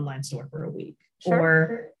down the online store for a week. Sure.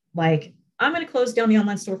 Or like, I'm going to close down the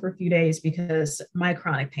online store for a few days because my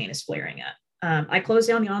chronic pain is flaring up. I closed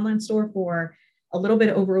down the online store for a little bit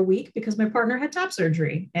over a week because my partner had top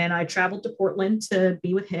surgery, and I traveled to Portland to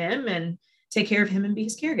be with him and take care of him and be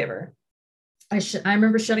his caregiver. I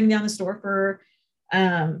remember shutting down the store for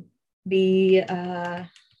I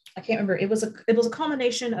can't remember. It was a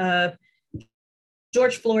culmination of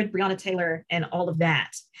George Floyd, Breonna Taylor, and all of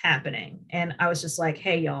that happening. And I was just like,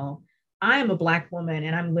 hey, y'all, I am a Black woman,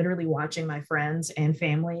 and I'm literally watching my friends and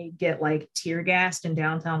family get like tear gassed in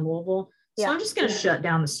downtown Louisville. So I'm just going to shut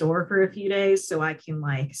down the store for a few days so I can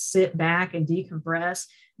like sit back and decompress.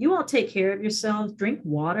 You all take care of yourselves, drink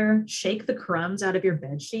water, shake the crumbs out of your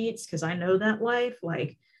bed sheets, because I know that life,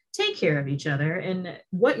 like, take care of each other. And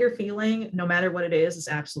what you're feeling, no matter what it is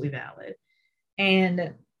absolutely valid.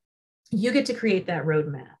 And you get to create that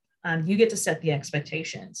roadmap. You get to set the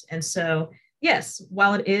expectations. And so, yes,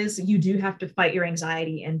 while it is, you do have to fight your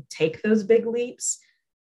anxiety and take those big leaps.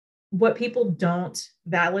 What people don't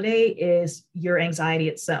validate is your anxiety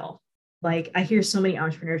itself. Like, I hear so many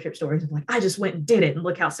entrepreneurship stories of like, I just went and did it and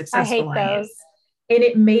look how successful I am. And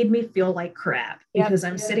it made me feel like crap because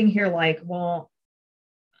I'm sitting here like, well,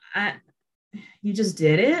 you just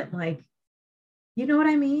did it. Like, you know what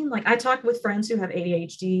I mean? Like, I talk with friends who have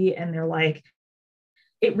ADHD and they're like,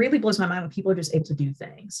 it really blows my mind when people are just able to do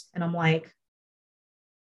things. And I'm like,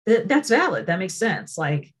 that's valid. That makes sense.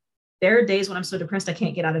 Like, there are days when I'm so depressed I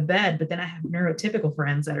can't get out of bed, but then I have neurotypical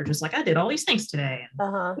friends that are just like, I did all these things today.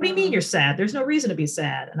 And what do you mean you're sad? There's no reason to be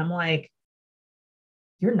sad. And I'm like,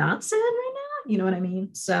 you're not sad right now? You know what I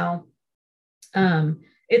mean? So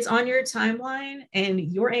it's on your timeline, and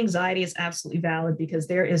your anxiety is absolutely valid because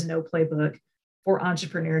there is no playbook for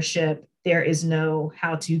entrepreneurship. There is no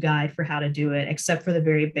how-to guide for how to do it, except for the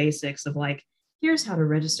very basics of like, here's how to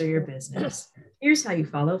register your business. Here's how you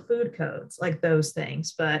follow food codes, like those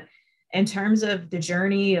things. But in terms of the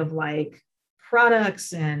journey of like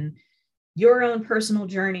products and your own personal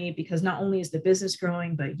journey, because not only is the business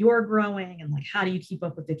growing, but you're growing, and like, how do you keep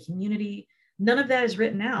up with the community? None of that is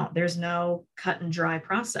written out. There's no cut and dry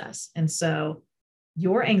process. And so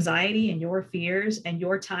your anxiety and your fears and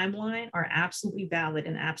your timeline are absolutely valid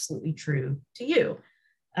and absolutely true to you.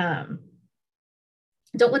 Don't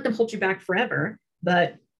let them hold you back forever,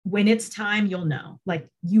 but when it's time, you'll know, like,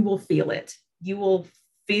 you will feel it. You will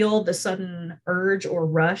feel the sudden urge or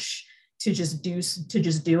rush to just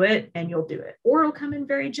do it, and you'll do it, or it'll come in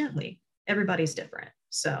very gently. Everybody's different.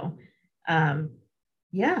 So,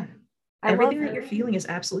 yeah, everything that you're feeling is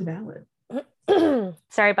absolutely valid.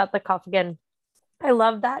 Sorry about the cough again. I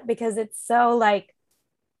love that because it's so like,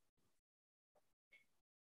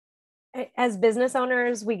 as business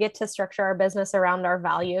owners, we get to structure our business around our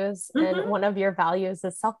values. Mm-hmm. And one of your values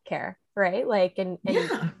is self-care, right? Like, and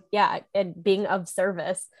being of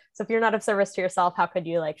service. So if you're not of service to yourself, how could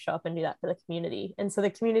you like show up and do that for the community? And so the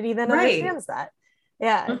community then understands that.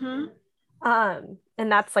 Yeah. Mm-hmm.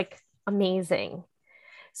 And that's like amazing.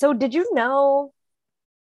 So did you love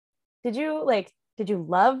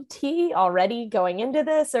tea already going into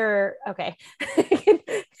this, or okay?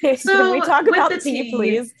 So can we talk about tea,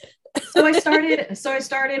 please? So I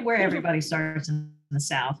started where everybody starts in the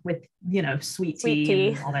South, with, sweet tea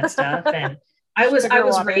and all that stuff. And I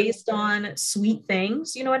was raised on sweet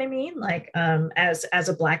things, you know what I mean? Like, as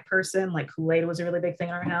a Black person, like Kool-Aid was a really big thing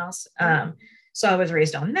in our house. So I was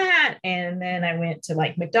raised on that. And then I went to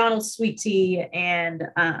like McDonald's sweet tea, and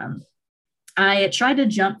I tried to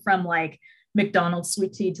jump from like McDonald's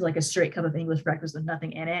sweet tea to like a straight cup of English breakfast with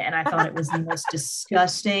nothing in it. And I thought it was the most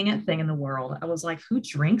disgusting thing in the world. I was like, who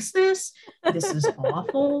drinks this? This is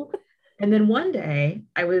awful. And then one day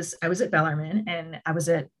I was at Bellarmine, and I was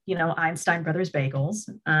at, Einstein Brothers Bagels.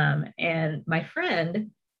 And my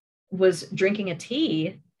friend was drinking a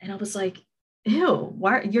tea, and I was like, ew,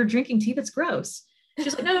 why you're drinking tea? That's gross.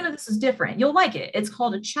 She's like, no, this is different. You'll like it. It's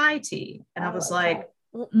called a chai tea. And I was like,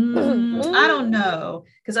 I don't know,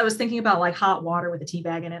 because I was thinking about like hot water with a tea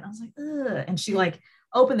bag in it. I was like, ugh. And she like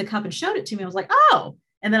opened the cup and showed it to me. I was like, oh.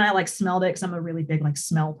 And then I like smelled it, because I'm a really big like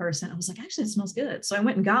smell person. I was like, actually, it smells good. So I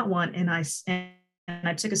went and got one, and I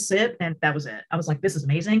took a sip, and that was it. I was like, this is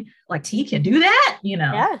amazing. Like, tea can do that,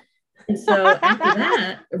 Yeah. And so after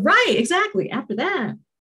that, right, exactly. After that,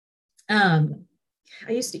 I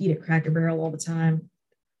used to eat at Cracker Barrel all the time.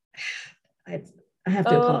 I have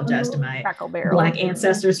to apologize to my Black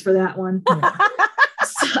ancestors for that one. Yeah.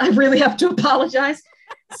 So I really have to apologize.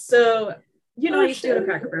 So, I used to go to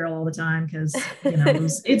Cracker Barrel all the time, because,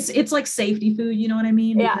 it's like safety food, you know what I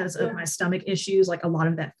mean? Because of my stomach issues, like a lot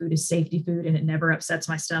of that food is safety food, and it never upsets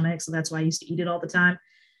my stomach. So that's why I used to eat it all the time.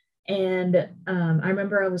 And I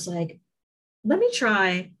remember I was like, let me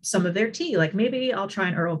try some of their tea. Like, maybe I'll try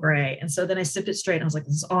an Earl Grey. And so then I sipped it straight, and I was like,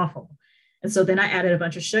 this is awful. And so then I added a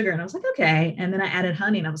bunch of sugar, and I was like, okay. And then I added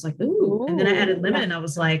honey, and I was like, ooh. And then I added lemon, and I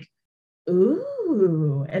was like,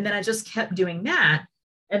 ooh. And then I just kept doing that.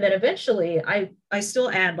 And then eventually I still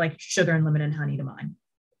add like sugar and lemon and honey to mine.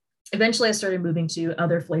 Eventually I started moving to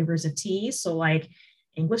other flavors of tea. So like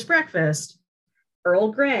English breakfast,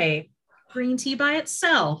 Earl Grey, green tea by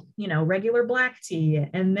itself, regular black tea.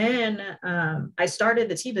 And then I started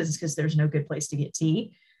the tea business because there's no good place to get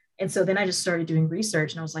tea. And so then I just started doing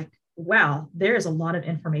research, and I was like, wow, there's a lot of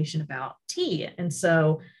information about tea. And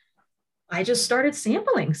so I just started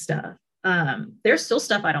sampling stuff. There's still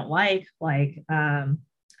stuff I don't like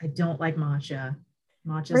I don't like matcha.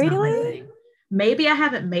 Matcha's really? Not my thing. Maybe I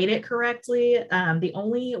haven't made it correctly. The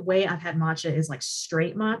only way I've had matcha is like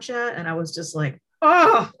straight matcha, and I was just like,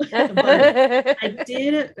 oh. But I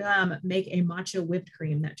did make a matcha whipped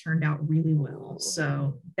cream that turned out really well,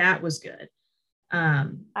 so that was good. I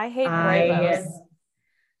hate Rooibos.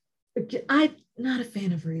 I'm not a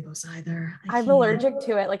fan of Rooibos either. I'm allergic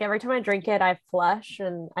to it. Like every time I drink it, I flush,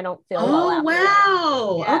 and I don't feel well. Oh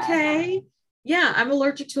wow! Yeah. Okay. Yeah, I'm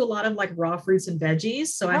allergic to a lot of like raw fruits and veggies.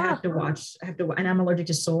 So I have to, and I'm allergic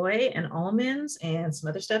to soy and almonds and some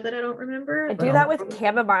other stuff that I don't remember. I do that with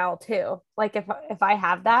chamomile too. Like if I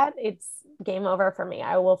have that, it's game over for me.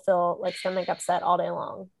 I will feel like stomach upset all day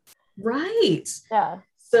long. Right. Yeah.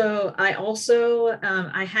 So I also,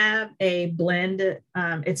 I have a blend.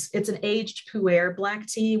 It's an aged pu'er black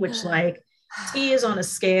tea, which like tea is on a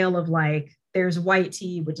scale of like, there's white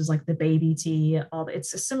tea, which is like the baby tea.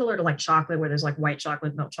 It's similar to like chocolate, where there's like white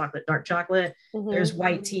chocolate, milk chocolate, dark chocolate. Mm-hmm. There's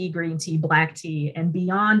white tea, green tea, black tea, and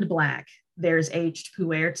beyond black, there's aged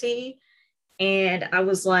pu'er tea. And I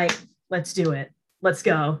was like, let's do it. Let's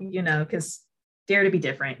go, because dare to be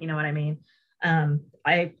different. You know what I mean?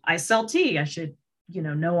 I sell tea. I should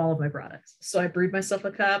know all of my products. So I brewed myself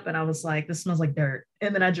a cup and I was like, this smells like dirt.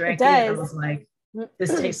 And then I drank It it and I does. was like,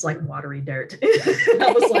 this tastes like watery dirt.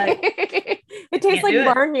 I was like, it tastes like do it.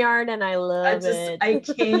 barnyard and I love it. I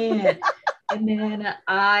can't. And then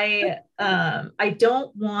I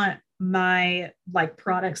don't want my like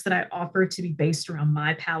products that I offer to be based around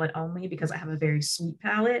my palate only, because I have a very sweet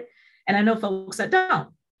palate. And I know folks that don't.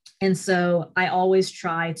 And so I always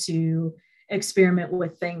try to experiment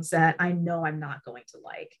with things that I know I'm not going to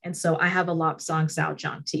like. And so I have a Lapsang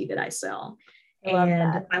Souchong tea that I sell.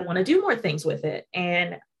 And I want to do more things with it.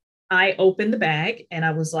 And I opened the bag and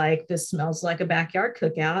I was like, this smells like a backyard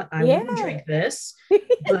cookout. I wouldn't drink this.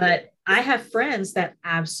 But I have friends that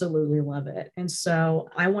absolutely love it. And so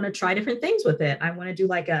I want to try different things with it. I want to do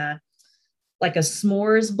like a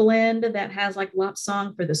s'mores blend that has like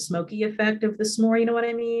Lapsang for the smoky effect of the s'more. You know what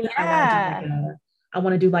I mean? Yeah. I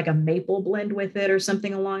want to do like a maple blend with it or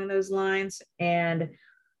something along those lines. And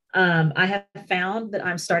I have found that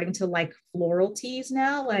I'm starting to like floral teas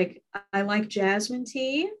now. Like I like jasmine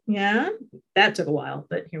tea. Yeah, that took a while,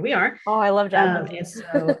 but here we are. Oh, I love jasmine. And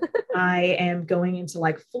so I am going into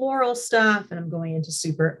like floral stuff and I'm going into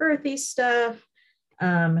super earthy stuff.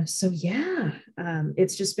 So yeah,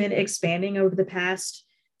 it's just been expanding over the past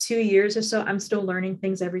 2 years or so. I'm still learning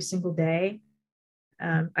things every single day.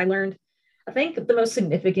 I think the most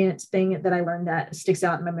significant thing that I learned that sticks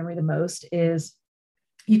out in my memory the most is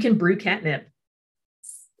you can brew catnip.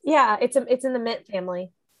 Yeah, it's in the mint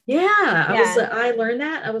family. Yeah, I learned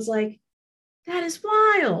that. I was like, that is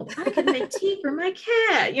wild. I can make tea for my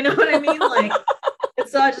cat. You know what I mean? Like, and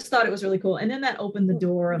so I just thought it was really cool. And then that opened the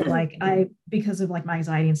door of like, because of like my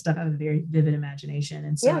anxiety and stuff, I have a very vivid imagination.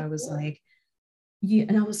 And so I was like, yeah,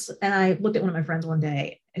 and I looked at one of my friends one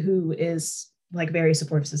day who is like very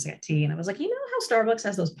supportive of Saskatchewan tea. And I was like, you know how Starbucks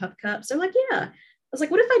has those pup cups? They're like, yeah. I was like,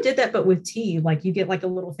 what if I did that, but with tea? Like you get like a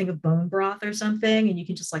little thing of bone broth or something, and you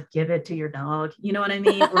can just like give it to your dog. You know what I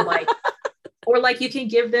mean? Or like you can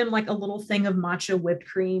give them like a little thing of matcha whipped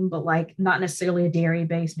cream, but like not necessarily a dairy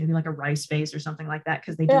base, maybe like a rice base or something like that.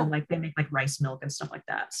 Cause they do like, they make like rice milk and stuff like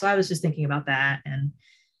that. So I was just thinking about that, and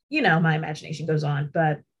my imagination goes on,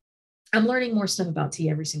 but I'm learning more stuff about tea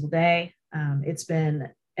every single day. It's been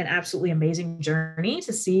an absolutely amazing journey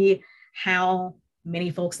to see how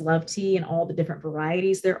many folks love tea and all the different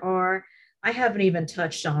varieties there are. I haven't even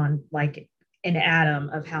touched on like an atom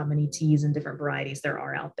of how many teas and different varieties there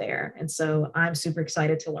are out there. And so I'm super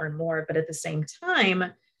excited to learn more. But at the same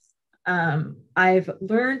time, I've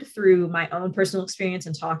learned through my own personal experience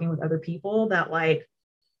and talking with other people that like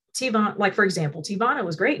Teavana, like for example, Teavana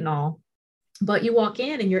was great and all, but you walk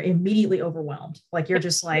in and you're immediately overwhelmed. Like you're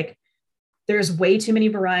just like, there's way too many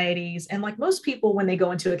varieties. And like most people, when they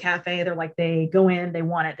go into a cafe, they're like, they go in, they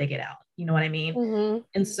want it, they get out. You know what I mean? Mm-hmm.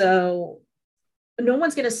 And so no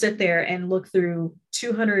one's going to sit there and look through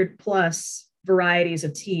 200 plus varieties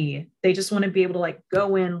of tea. They just want to be able to like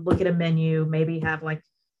go in, look at a menu, maybe have like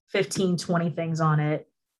 15, 20 things on it,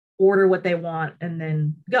 order what they want, and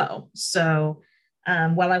then go. So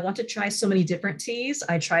while I want to try so many different teas,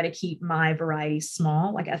 I try to keep my variety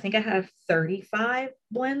small. Like I think I have 35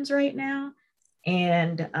 blends right now.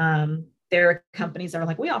 And there are companies that are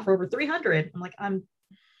like, we offer over 300. I'm like,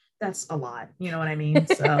 that's a lot. You know what I mean?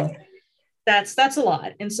 So that's a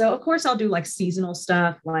lot. And so of course I'll do like seasonal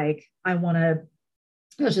stuff. Like I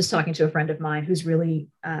was just talking to a friend of mine who's really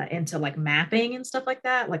into like mapping and stuff like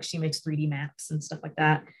that. Like she makes 3D maps and stuff like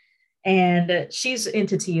that. And she's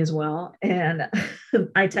into tea as well. And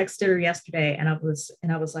I texted her yesterday and I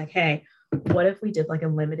was like, hey, what if we did like a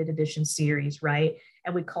limited edition series, right?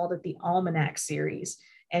 And we called it the Almanac series.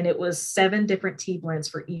 And it was 7 different tea blends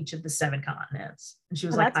for each of the 7 continents. And she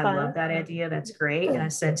was like, I love that idea. That's great. And I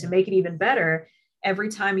said, to make it even better, every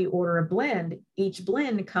time you order a blend, each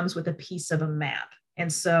blend comes with a piece of a map.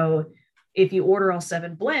 And so if you order all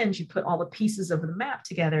 7 blends, you put all the pieces of the map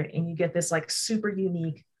together and you get this like super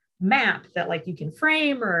unique map that like you can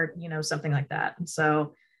frame or, something like that. And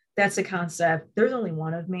so that's a concept. There's only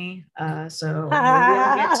one of me. So maybe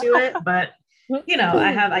I'll get to it, but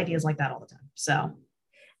I have ideas like that all the time. So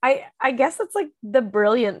I guess it's like the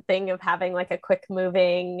brilliant thing of having like a quick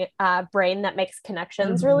moving brain that makes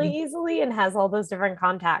connections really easily and has all those different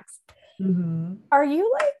contacts. Mm-hmm. Are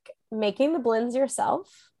you like making the blends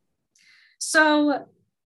yourself? So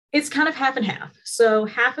it's kind of half and half. So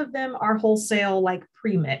half of them are wholesale, like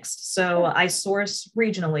pre-mixed. So I source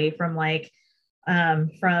regionally from like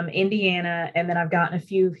from Indiana, and then I've gotten a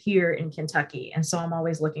few here in Kentucky. And so I'm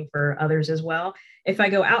always looking for others as well. If I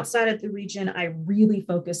go outside of the region, I really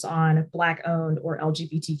focus on Black owned or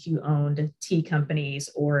LGBTQ owned tea companies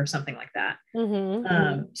or something like that.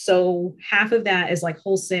 So half of that is like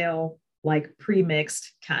wholesale, like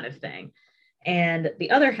pre-mixed kind of thing. And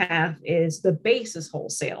the other half is the base is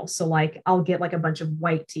wholesale. So like I'll get like a bunch of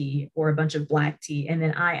white tea or a bunch of black tea, and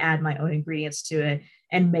then I add my own ingredients to it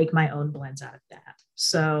and make my own blends out of that.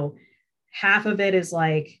 So half of it is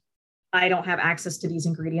like, I don't have access to these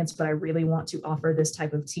ingredients, but I really want to offer this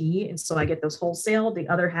type of tea. And so I get those wholesale. The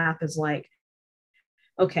other half is like,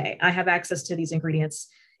 okay, I have access to these ingredients.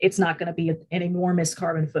 It's not going to be an enormous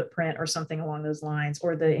carbon footprint or something along those lines,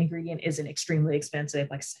 or the ingredient isn't extremely expensive.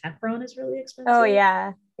 Like saffron is really expensive. Oh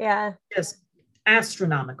yeah. Yeah. Just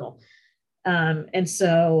astronomical. And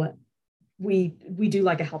so we do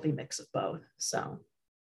like a healthy mix of both. So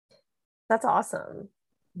that's awesome.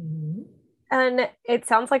 And it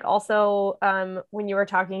sounds like also when you were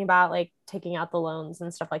talking about like taking out the loans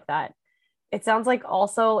and stuff like that, it sounds like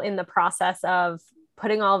also in the process of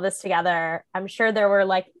putting all this together, I'm sure there were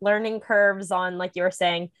like learning curves on, like you were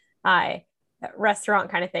saying, restaurant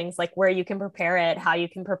kind of things, like where you can prepare it, how you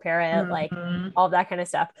can prepare it, like all that kind of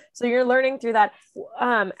stuff. So you're learning through that.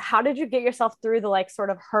 How did you get yourself through the like sort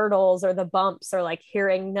of hurdles or the bumps or like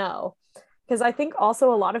hearing no? Because I think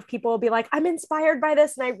also a lot of people will be like, I'm inspired by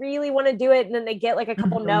this and I really want to do it. And then they get like a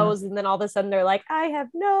couple no's, and then all of a sudden they're like, I have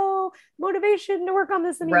no motivation to work on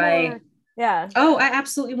this anymore. Right. Yeah. Oh, I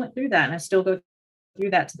absolutely went through that, and I still go through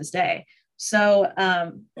that to this day. So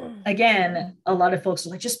again, a lot of folks are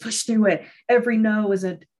like, just push through it. Every no is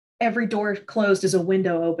every door closed is a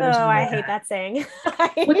window open. Oh, I hate that saying.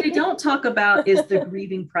 What they don't talk about is the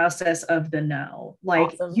grieving process of the no.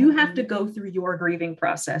 Like you have to go through your grieving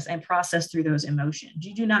process and process through those emotions.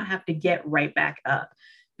 You do not have to get right back up.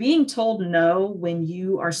 Being told no when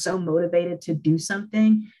you are so motivated to do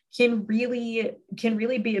something can really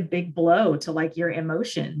be a big blow to like your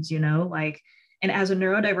emotions, you know, like. And as a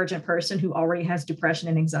neurodivergent person who already has depression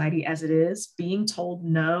and anxiety as it is, being told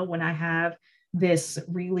no when I have this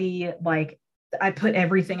really like, I put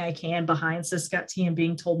everything I can behind Cisgot Tea, and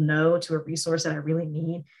being told no to a resource that I really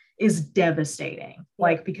need is devastating.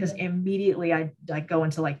 Like, because immediately I go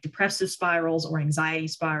into like depressive spirals or anxiety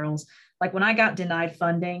spirals. Like when I got denied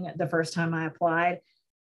funding the first time I applied,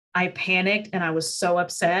 I panicked and I was so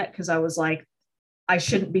upset because I was like, I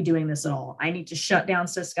shouldn't be doing this at all. I need to shut down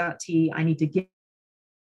Cisgot Tea. I need to give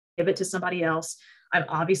it to somebody else. I'm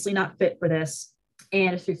obviously not fit for this.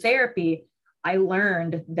 And through therapy, I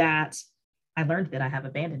learned that I have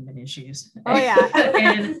abandonment issues. Oh yeah.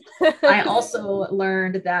 And I also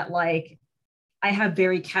learned that like I have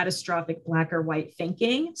very catastrophic black or white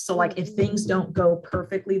thinking. So like if things don't go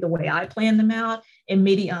perfectly the way I plan them out,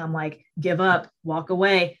 immediately I'm like, give up, walk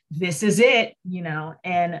away. This is it, you know.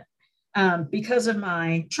 And because of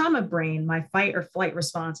my trauma brain, my fight or flight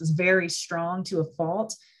response is very strong to a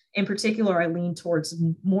fault. In particular, I lean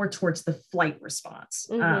more towards the flight response.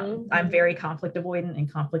 I'm very conflict avoidant,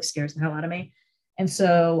 and conflict scares the hell out of me. And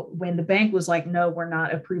so when the bank was like, no, we're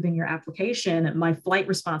not approving your application, my flight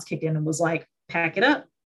response kicked in and was like, pack it up.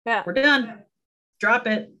 Yeah. We're done. Drop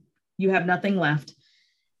it. You have nothing left.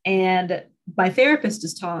 And my therapist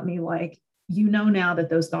has taught me like, you know, now that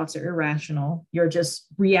those thoughts are irrational, you're just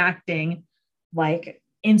reacting like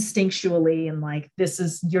instinctually, and like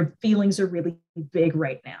your feelings are really big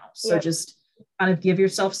right now. So just kind of give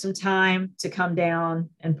yourself some time to come down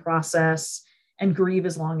and process and grieve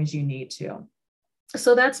as long as you need to.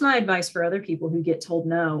 So that's my advice for other people who get told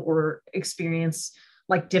no or experience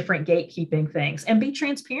like different gatekeeping things, and be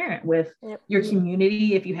transparent with your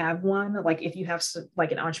community. If you have one, like if you have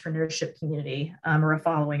like an entrepreneurship community or a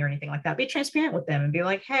following or anything like that, be transparent with them and be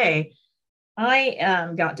like, hey,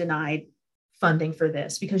 I got denied funding for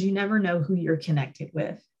this, because you never know who you're connected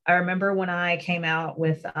with. I remember when I came out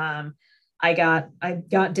with, I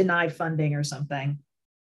got denied funding or something,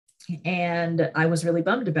 and I was really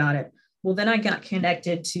bummed about it. Well, then I got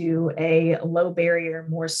connected to a low barrier,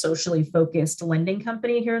 more socially focused lending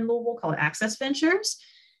company here in Louisville called Access Ventures.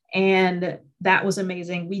 And that was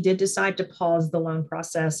amazing. We did decide to pause the loan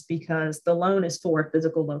process because the loan is for a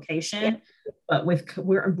physical location, but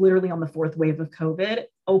we're literally on the fourth wave of COVID.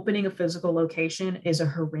 Opening a physical location is a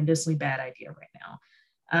horrendously bad idea right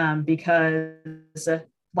now, because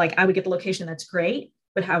like I would get the location, that's great,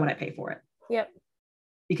 but how would I pay for it? Yep.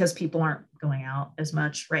 Because people aren't going out as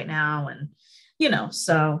much right now. And, you know,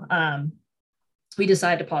 so we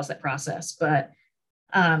decided to pause that process. But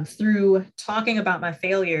through talking about my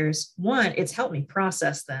failures, one, it's helped me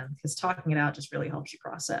process them, because talking it out just really helps you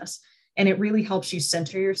process. And it really helps you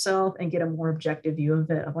center yourself and get a more objective view of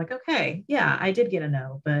it, of like, okay, yeah, I did get a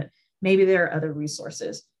no, but maybe there are other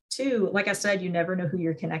resources. Two, like I said, you never know who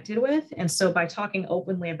you're connected with. And so by talking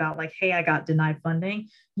openly about like, hey, I got denied funding,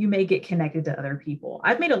 you may get connected to other people.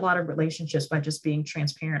 I've made a lot of relationships by just being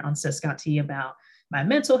transparent on Sis Got Tea about my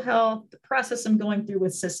mental health, the process I'm going through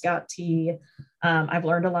with Sis Got Tea. I've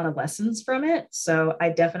learned a lot of lessons from it. So I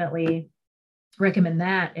definitely recommend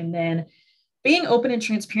that. And then being open and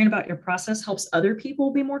transparent about your process helps other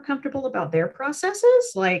people be more comfortable about their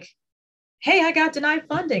processes. Like, hey, I got denied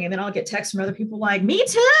funding. And then I'll get texts from other people like, me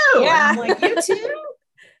too. Yeah. And I'm like, you too?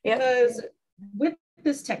 Because with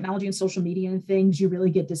this technology and social media and things, you really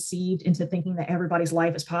get deceived into thinking that everybody's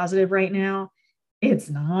life is positive right now. It's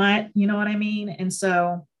not, you know what I mean? And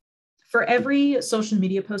so for every social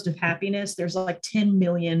media post of happiness, there's like 10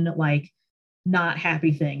 million like not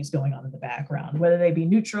happy things going on in the background, whether they be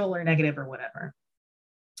neutral or negative or whatever.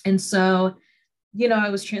 And so, you know, I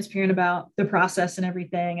was transparent about the process and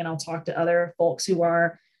everything. And I'll talk to other folks who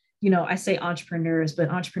are, you know, I say entrepreneurs, but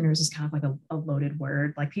entrepreneurs is kind of like a loaded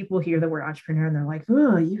word. Like people hear the word entrepreneur and they're like,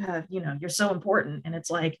 oh, you have, you know, you're so important. And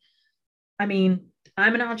it's like, I mean,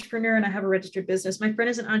 I'm an entrepreneur and I have a registered business. My friend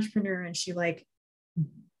is an entrepreneur and she like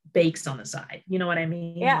bakes on the side. You know what I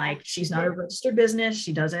mean? Yeah. Like she's not a registered business.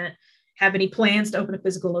 She doesn't have any plans to open a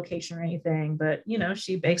physical location or anything, but you know,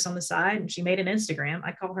 she bakes on the side and she made an Instagram.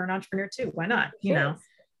 I call her an entrepreneur too. Why not? You know?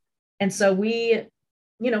 And so we,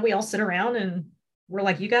 you know, we all sit around and we're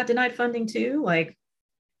like, you got denied funding too. Like,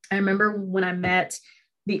 I remember when I met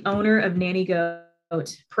the owner of Nanny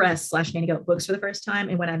Goat Press / Nanny Goat Books for the first time.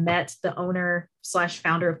 And when I met the owner /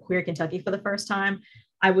 founder of Queer Kentucky for the first time,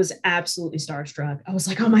 I was absolutely starstruck. I was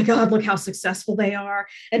like, oh my God, look how successful they are.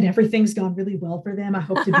 And everything's gone really well for them. I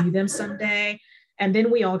hope to be them someday. And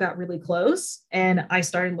then we all got really close. And I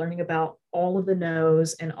started learning about all of the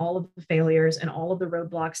no's and all of the failures and all of the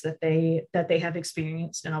roadblocks that they have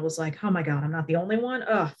experienced. And I was like, oh my God, I'm not the only one.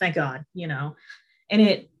 Oh, thank God, you know, and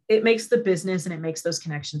it makes the business and it makes those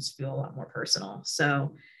connections feel a lot more personal.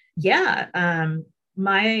 So yeah,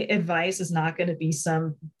 my advice is not going to be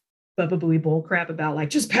some Bubba Booey bull crap about like,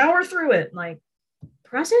 just power through it. Like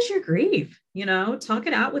process your grief, you know, talk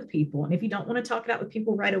it out with people. And if you don't want to talk it out with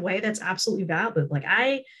people right away, that's absolutely valid. Like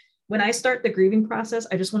when I start the grieving process,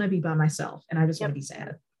 I just want to be by myself and I just want to be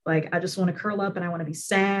sad. Like, I just want to curl up and I want to be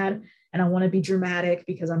sad and I want to be dramatic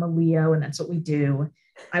because I'm a Leo and that's what we do.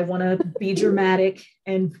 I want to be dramatic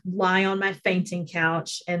and lie on my fainting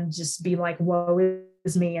couch and just be like, woe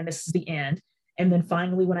is me. And this is the end. And then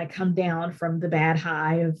finally, when I come down from the bad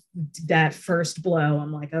high of that first blow,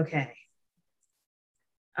 I'm like, okay,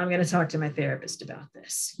 I'm going to talk to my therapist about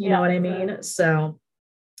this. You know what I mean? So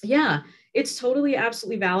yeah, it's totally,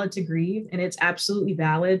 absolutely valid to grieve. And it's absolutely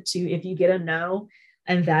valid to, if you get a no,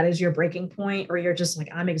 and that is your breaking point, or you're just like,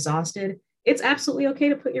 I'm exhausted, it's absolutely okay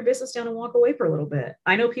to put your business down and walk away for a little bit.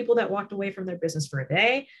 I know people that walked away from their business for a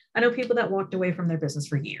day. I know people that walked away from their business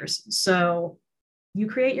for years. So you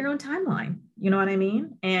create your own timeline. You know what I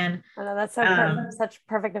mean? And I know that's such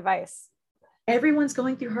perfect advice. Everyone's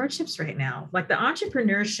going through hardships right now. Like the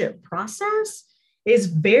entrepreneurship process is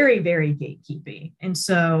very, very gatekeeping. And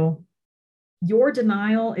so your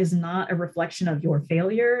denial is not a reflection of your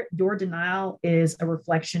failure. Your denial is a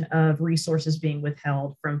reflection of resources being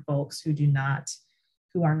withheld from folks who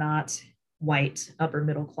are not white, upper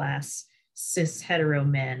middle class, cis hetero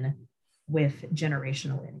men with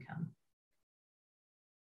generational income.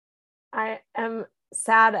 I am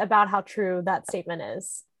sad about how true that statement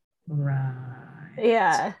is. Right.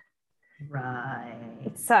 Yeah. Right.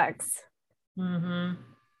 It sucks. Mm-hmm.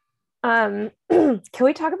 Can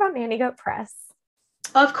we talk about Nanny Goat Press?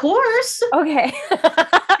 Of course. Okay.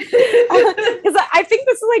 Because I think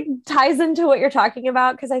this like ties into what you're talking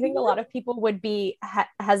about, because I think a lot of people would be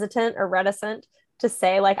hesitant or reticent to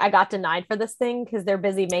say like, I got denied for this thing because they're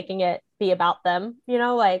busy making it be about them, you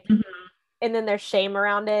know, like, and then there's shame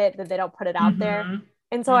around it that they don't put it out there.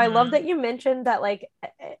 And so I love that you mentioned that like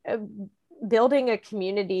building a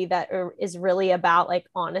community that is really about like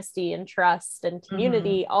honesty and trust and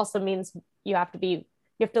community also means you have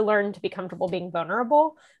to learn to be comfortable being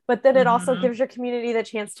vulnerable, but then it also gives your community the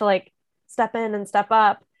chance to like step in and step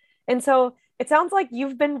up. And so it sounds like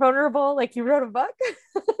you've been vulnerable, like you wrote a book.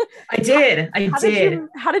 I did.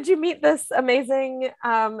 How did you meet this amazing,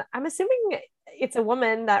 I'm assuming it's a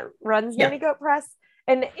woman that runs Nanny Goat Press,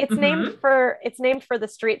 and it's named for the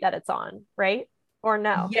street that it's on, right? Or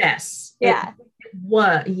no? Yes. Yeah.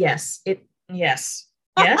 What? Yes. Yes.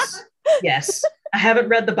 Yes. I haven't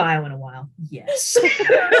read the bio in a while. Yes.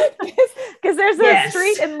 Because there's a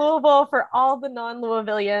street in Louisville for all the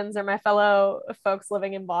non-Louisvillians or my fellow folks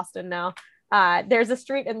living in Boston now. There's a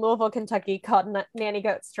street in Louisville, Kentucky called Nanny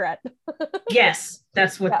Goat Street. Yes,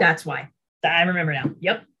 that's why. I remember now.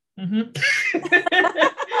 Yep. Mm-hmm.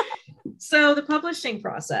 So the publishing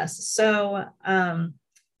process. So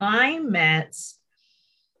I met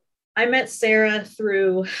Sarah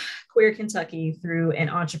through Queer Kentucky, through an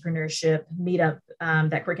entrepreneurship meetup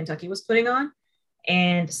that Queer Kentucky was putting on.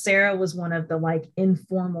 And Sarah was one of the like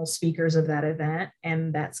informal speakers of that event.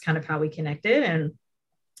 And that's kind of how we connected. And,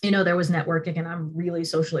 there was networking, and I'm really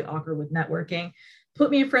socially awkward with networking. Put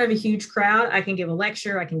me in front of a huge crowd. I can give a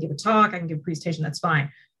lecture. I can give a talk. I can give a presentation. That's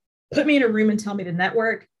fine. Put me in a room and tell me to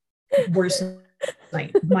network.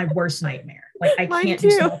 My worst nightmare. Like I can't do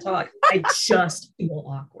small talk. I just feel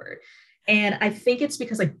awkward. And I think it's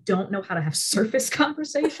because I don't know how to have surface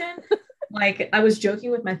conversation. Like I was joking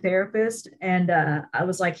with my therapist, and I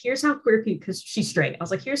was like, here's how queer people, because she's straight. I was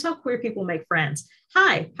like, here's how queer people make friends.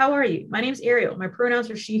 Hi, how are you? My name's Ariel. My pronouns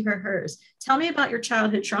are she, her, hers. Tell me about your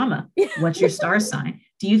childhood trauma. What's your star sign?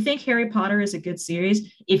 Do you think Harry Potter is a good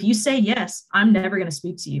series? If you say yes, I'm never going to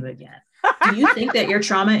speak to you again. Do you think that your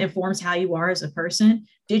trauma informs how you are as a person?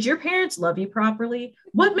 Did your parents love you properly?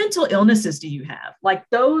 What mental illnesses do you have? Like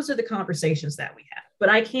those are the conversations that we have. But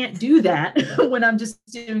I can't do that when I'm just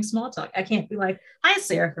doing small talk. I can't be like, hi,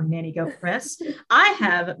 Sarah from Nanny Goat Press. I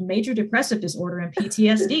have major depressive disorder and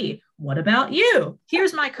PTSD. What about you?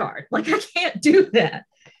 Here's my card. Like I can't do that.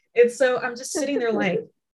 And so I'm just sitting there like,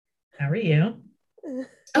 how are you?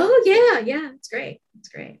 Oh, yeah, it's great. It's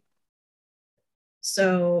great.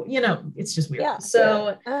 So, it's just weird. Yeah,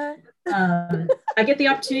 so I get the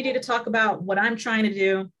opportunity to talk about what I'm trying to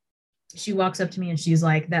do. She walks up to me and she's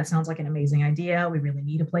like, that sounds like an amazing idea. We really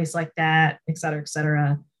need a place like that, et cetera, et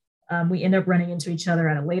cetera. We end up running into each other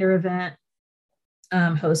at a later event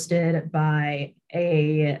hosted by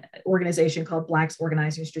a organization called Blacks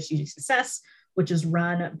Organizing Strategic Success, which is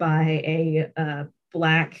run by a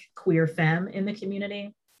Black queer femme in the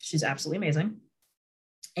community. She's absolutely amazing.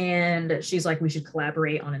 And she's like, we should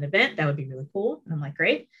collaborate on an event. That would be really cool. And I'm like,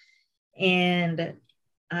 great. And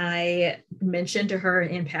I mentioned to her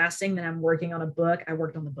in passing that I'm working on a book. I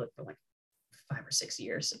worked on the book for like 5 or 6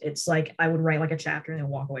 years. It's like, I would write like a chapter and then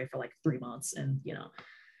walk away for like 3 months. And,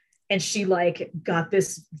 and she like got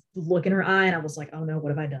this look in her eye and I was like, oh no,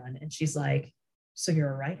 what have I done? And she's like, so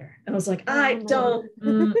you're a writer. And I was like, I don't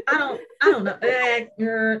know.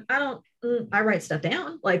 I write stuff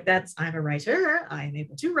down. Like I'm a writer. I am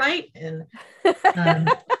able to write. And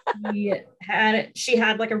she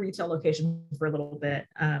had like a retail location for a little bit.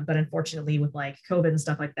 But unfortunately with like COVID and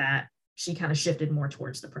stuff like that, she kind of shifted more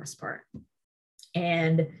towards the press part.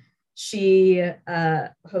 And she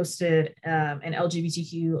hosted an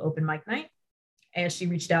LGBTQ open mic night. And she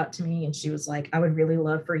reached out to me and she was like, I would really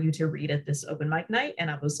love for you to read at this open mic night.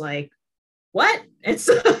 And I was like, what? And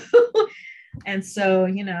so,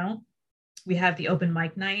 we have the open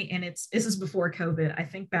mic night and this is before COVID. I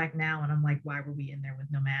think back now and I'm like, why were we in there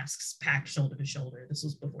with no masks, packed shoulder to shoulder? This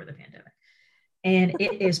was before the pandemic. And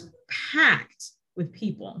it is packed with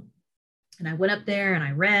people. And I went up there and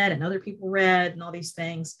I read and other people read and all these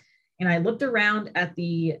things. And I looked around at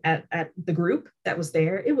the group that was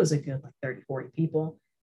there. It was a good like 30, 40 people.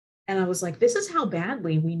 And I was like, this is how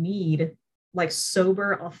badly we need like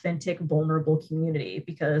sober, authentic, vulnerable community,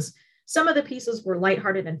 because some of the pieces were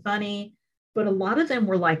lighthearted and funny, but a lot of them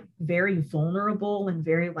were like very vulnerable and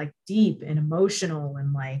very like deep and emotional.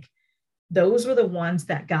 And like, those were the ones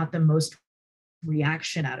that got the most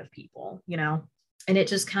reaction out of people, and it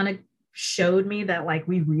just kind of showed me that like,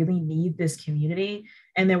 we really need this community.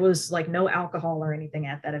 And there was like no alcohol or anything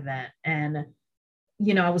at that event. And,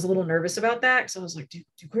 I was a little nervous about that. So I was like, do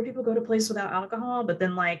queer people go to places without alcohol? But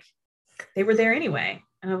then like, they were there anyway.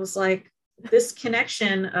 And I was like, this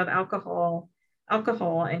connection of alcohol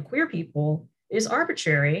and queer people is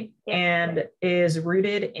arbitrary and is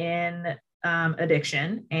rooted in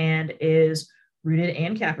addiction and is rooted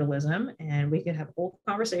in capitalism. And we could have a whole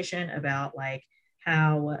conversation about like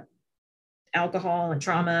how alcohol and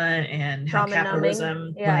trauma and how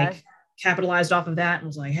capitalism like capitalized off of that and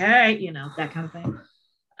was like, hey, that kind of thing.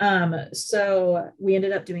 So we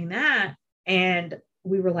ended up doing that and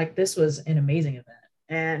we were like, this was an amazing event.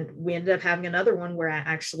 And we ended up having another one where I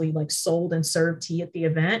actually like sold and served tea at the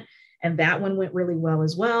event. And that one went really well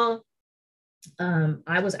as well.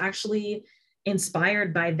 I was actually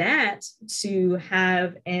inspired by that to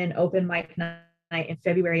have an open mic night in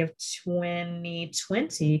February of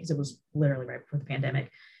 2020, because it was literally right before the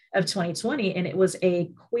pandemic, of 2020. And it was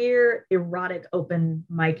a queer erotic open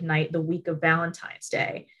mic night the week of Valentine's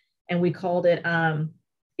Day. And we called it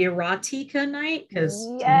Erotica Night because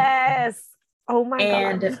yes. Oh my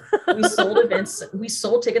and God. we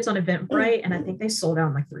sold tickets on Eventbrite, and I think they sold out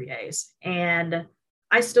in like 3 days. And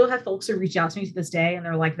I still have folks who reach out to me to this day, and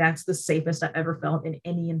they're like, that's the safest I've ever felt in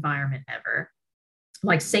any environment ever.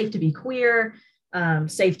 Like, safe to be queer,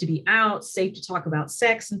 safe to be out, safe to talk about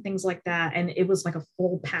sex and things like that. And it was like a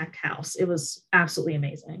full packed house. It was absolutely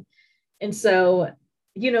amazing. And so,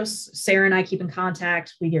 Sarah and I keep in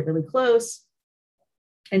contact. We get really close.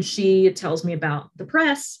 And she tells me about the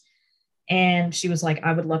press. And she was like,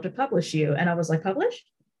 I would love to publish you. And I was like, publish?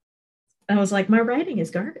 And I was like, my writing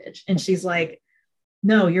is garbage. And she's like,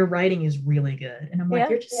 no, your writing is really good. And I'm like,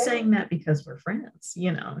 you're just saying that because we're friends,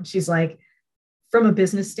 And she's like, from a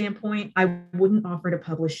business standpoint, I wouldn't offer to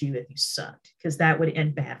publish you if you sucked, because that would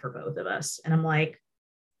end bad for both of us. And I'm like,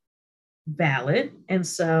 valid. And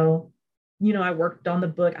so, I worked on the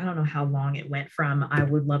book. I don't know how long it went from I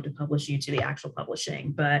would love to publish you to the actual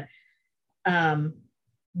publishing, but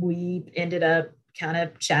we ended up kind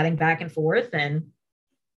of chatting back and forth. And,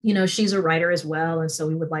 she's a writer as well. And so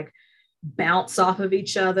we would like bounce off of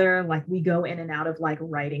each other. Like, we go in and out of like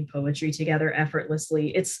writing poetry together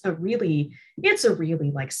effortlessly. It's a really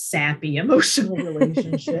like sappy emotional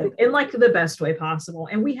relationship in like the best way possible.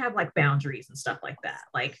 And we have like boundaries and stuff like that.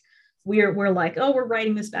 Like we're like, oh, we're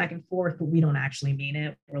writing this back and forth, but we don't actually mean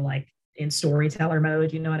it. We're like in storyteller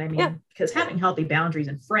mode, you know what I mean? Yeah. Because having healthy boundaries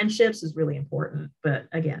and friendships is really important. But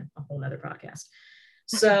again, a whole nother podcast.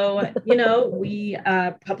 So, we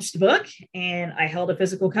published the book, and I held a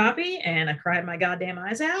physical copy, and I cried my goddamn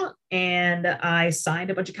eyes out, and I signed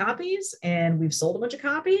a bunch of copies, and we've sold a bunch of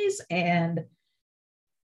copies, and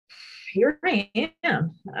here I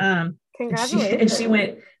am. Congratulations. And she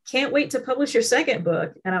went, can't wait to publish your second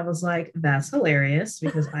book. And I was like, that's hilarious,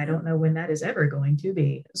 because I don't know when that is ever going to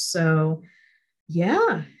be. So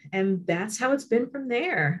yeah. And that's how it's been from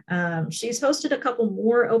there. She's hosted a couple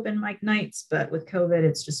more open mic nights, but with COVID,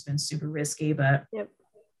 it's just been super risky. But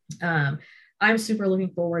I'm super looking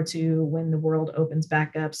forward to when the world opens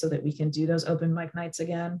back up so that we can do those open mic nights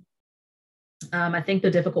again. I think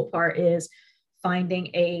the difficult part is finding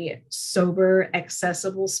a sober,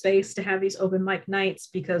 accessible space to have these open mic nights,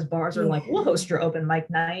 because bars are like, we'll host your open mic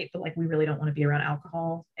night, but like, we really don't want to be around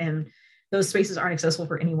alcohol. And those spaces aren't accessible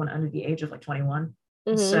for anyone under the age of like 21.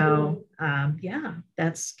 Mm-hmm. So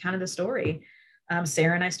that's kind of the story.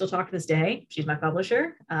 Sarah and I still talk to this day. She's my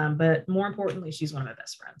publisher. But more importantly, she's one of my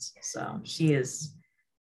best friends. So she is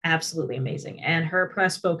absolutely amazing. And her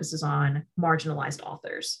press focuses on marginalized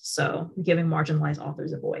authors. So giving marginalized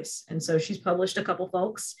authors a voice. And so she's published a couple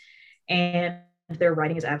folks, and their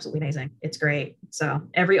writing is absolutely amazing. It's great. So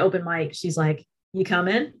every open mic, she's like, you come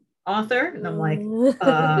in, author? And I'm like, one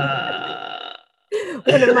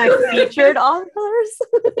of my featured authors.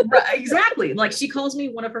 Right, exactly. Like, she calls me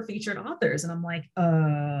one of her featured authors, and I'm like,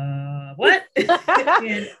 what? What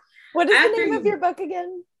is the name of your book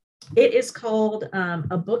again? It is called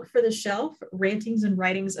A Book for the Shelf, Rantings and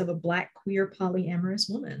Writings of a Black Queer Polyamorous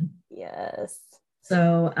Woman. Yes.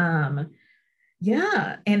 So, and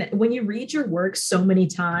when you read your work so many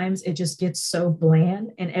times, it just gets so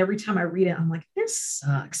bland. And every time I read it, I'm like, this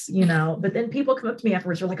sucks, but then people come up to me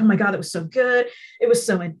afterwards, they're like, oh my God, that was so good. It was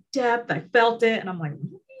so in depth. I felt it. And I'm like,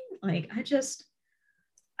 okay.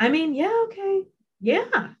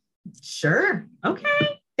 Yeah, sure.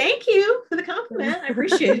 Okay. Thank you for the compliment. I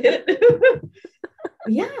appreciate it.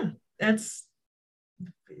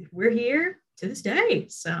 We're here to this day.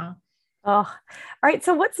 So. All right.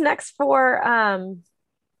 So what's next for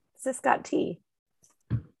Sis Got Tea?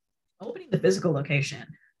 Opening the physical location.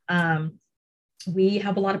 We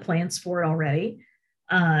have a lot of plans for it already.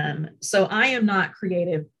 So I am not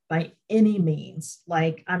creative by any means.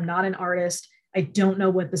 Like, I'm not an artist. I don't know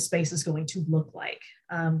what the space is going to look like.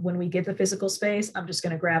 When we get the physical space, I'm just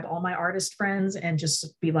going to grab all my artist friends and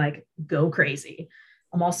just be like, go crazy.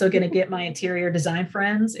 I'm also going to get my interior design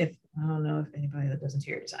friends, I don't know if anybody that does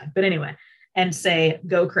interior design, but anyway, and say,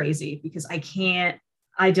 go crazy, because I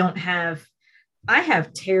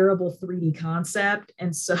have terrible 3D concept.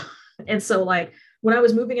 And so like, when I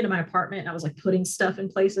was moving into my apartment and I was like putting stuff in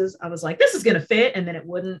places, I was like, this is going to fit. And then it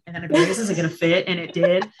wouldn't. And then I'd be like, this isn't going to fit. And it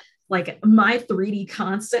did. Like, my 3D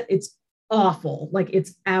concept, it's awful. Like,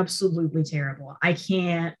 it's absolutely terrible. I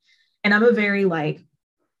can't. And I'm a very like,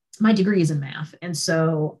 my degree is in math. And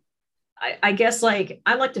so I guess like,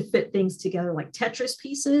 I like to fit things together like Tetris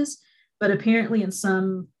pieces, but apparently in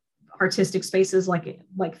some artistic spaces, like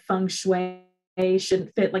feng shui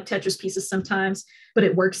shouldn't fit like Tetris pieces sometimes, but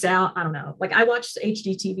it works out. I don't know. Like I watch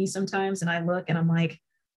HGTV sometimes and I look and I'm like,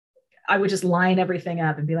 I would just line everything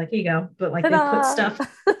up and be like, here you go. But like Ta-da! they put stuff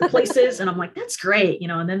the places and I'm like, that's great,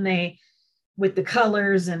 and then they with the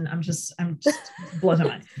colors and I'm just blows my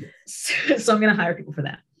mind. So I'm gonna hire people for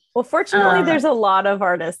that. Well, fortunately, there's a lot of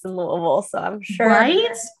artists in Louisville, so I'm sure. Right?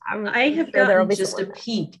 I have gotten just a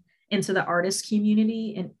peek into the artist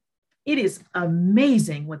community, and it is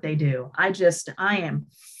amazing what they do. I am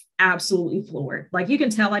absolutely floored. Like you can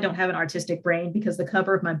tell I don't have an artistic brain because the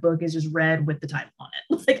cover of my book is just red with the title on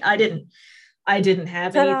it. Like I didn't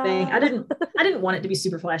have anything. I didn't want it to be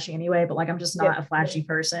super flashy anyway, but like I'm just not a flashy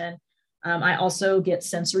person. I also get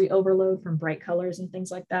sensory overload from bright colors and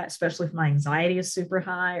things like that, especially if my anxiety is super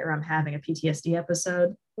high or I'm having a PTSD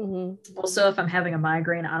episode. Mm-hmm. Also, if I'm having a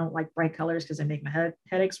migraine, I don't like bright colors because they make my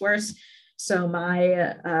headaches worse. So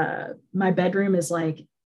my bedroom is like,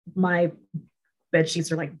 my bed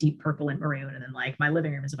sheets are like deep purple and maroon. And then like my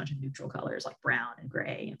living room is a bunch of neutral colors like brown and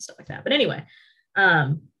gray and stuff like that. But anyway,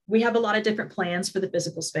 we have a lot of different plans for the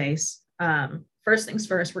physical space. First things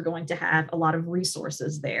first, we're going to have a lot of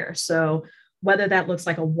resources there. So whether that looks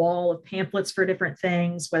like a wall of pamphlets for different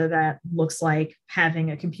things, whether that looks like having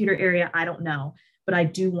a computer area, I don't know, but I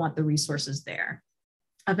do want the resources there.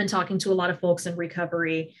 I've been talking to a lot of folks in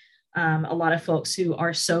recovery, a lot of folks who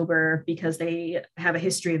are sober because they have a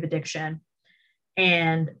history of addiction.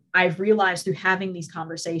 And I've realized through having these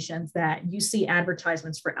conversations that you see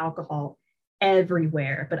advertisements for alcohol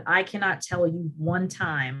everywhere, but I cannot tell you one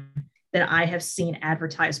time that I have seen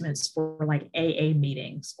advertisements for like AA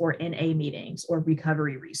meetings or NA meetings or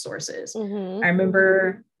recovery resources. Mm-hmm. I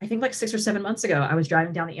remember, I think like 6 or 7 months ago, I was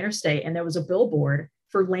driving down the interstate and there was a billboard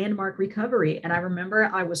for Landmark Recovery. And I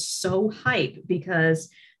remember I was so hyped because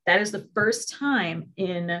that is the first time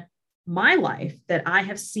in my life that I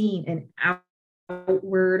have seen an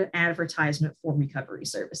outward advertisement for recovery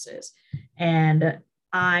services. And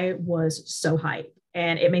I was so hyped.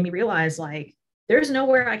 And it made me realize like, there's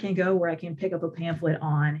nowhere I can go where I can pick up a pamphlet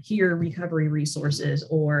on here recovery resources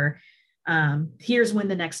or here's when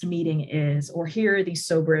the next meeting is, or here are these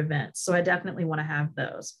sober events. So I definitely want to have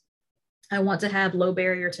those. I want to have low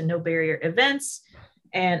barrier to no barrier events.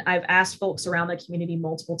 And I've asked folks around the community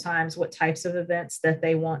multiple times what types of events that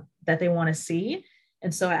they want to see.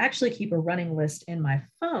 And so I actually keep a running list in my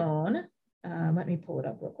phone. Let me pull it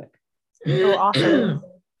up real quick. Oh, awesome.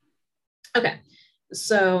 Okay.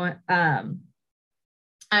 So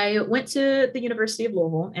I went to the University of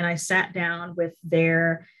Louisville and I sat down with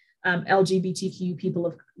their LGBTQ people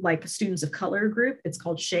of like students of color group. It's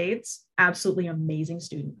called Shades. Absolutely amazing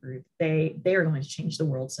student group. They are going to change the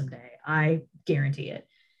world someday. I guarantee it.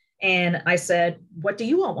 And I said, what do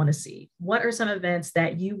you all want to see? What are some events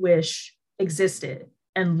that you wish existed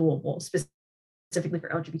in Louisville, specifically for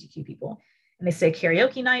LGBTQ people? And they say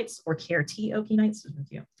karaoke nights or karaoke nights.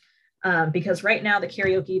 Because right now the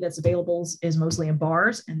karaoke that's available is mostly in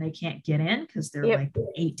bars and they can't get in because they're like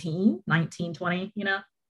 18, 19, 20,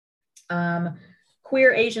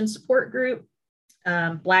 queer Asian support group,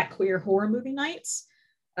 Black queer horror movie nights,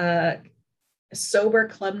 sober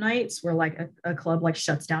club nights where like a club like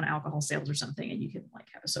shuts down alcohol sales or something and you can like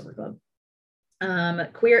have a sober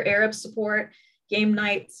club, queer Arab support, game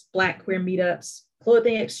nights, Black queer meetups,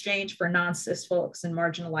 clothing exchange for non-cis folks and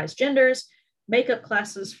marginalized genders, makeup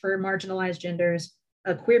classes for marginalized genders,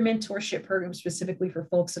 a queer mentorship program specifically for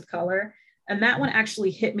folks of color. And that one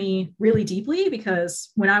actually hit me really deeply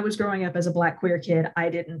because when I was growing up as a Black queer kid, I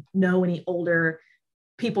didn't know any older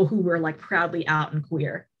people who were like proudly out and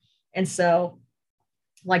queer. And so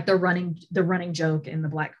like the running joke in the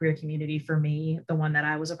Black queer community for me, the one that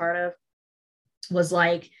I was a part of, was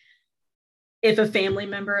like, if a family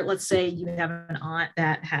member, let's say you have an aunt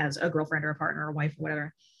that has a girlfriend or a partner or a wife or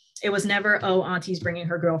whatever, it was never, oh, auntie's bringing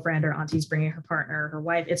her girlfriend or auntie's bringing her partner or her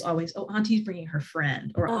wife. It's always, oh, auntie's bringing her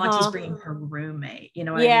friend or auntie's bringing her roommate. You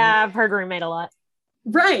know what I mean? Yeah, I've heard roommate a lot.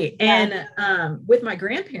 Right. Yeah. And with my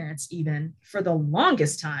grandparents, even for the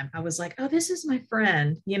longest time, I was like, oh, this is my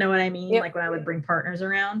friend. You know what I mean? Yep. Like when I would bring partners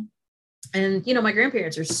around. And, my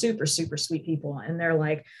grandparents are super, super sweet people. And they're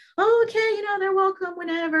like, oh, okay, they're welcome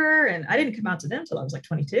whenever. And I didn't come out to them till I was like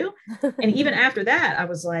 22. And even after that, I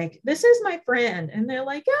was like, this is my friend. And they're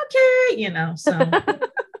like, okay, so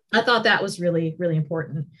I thought that was really, really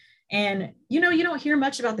important. And, you don't hear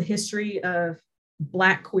much about the history of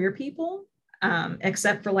Black queer people,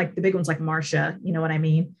 except for like the big ones like Marsha, you know what I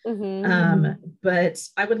mean? Mm-hmm. But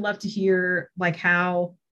I would love to hear like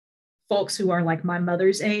how folks who are like my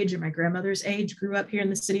mother's age or my grandmother's age grew up here in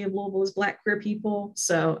the city of Louisville as Black queer people.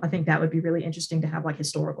 So I think that would be really interesting to have like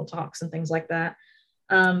historical talks and things like that.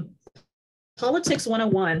 Politics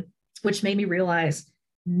 101, which made me realize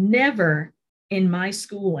never in my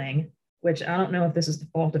schooling, which I don't know if this is the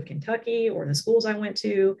fault of Kentucky or the schools I went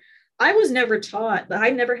to, I was never taught,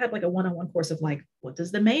 I never had like a one-on-one course of like, what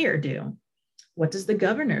does the mayor do? What does the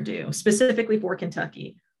governor do? Specifically for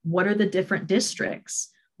Kentucky, what are the different districts?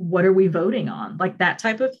 What are we voting on? Like that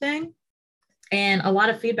type of thing. And a lot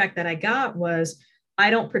of feedback that I got was, I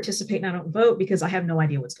don't participate and I don't vote because I have no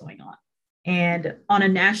idea what's going on. And on a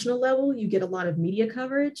national level, you get a lot of media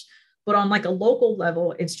coverage, but on like a local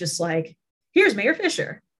level, it's just like, here's Mayor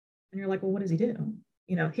Fisher. And you're like, well, what does he do?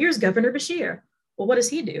 You know, here's Governor Beshear. Well, what does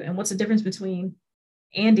he do? And what's the difference between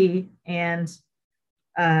Andy and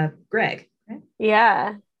Greg? Right?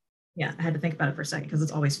 Yeah. Yeah, I had to think about it for a second because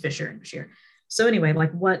it's always Fisher and Beshear. So anyway,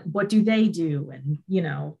 like what do they do? And, you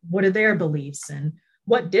know, what are their beliefs? And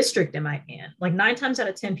what district am I in? Like 9 times out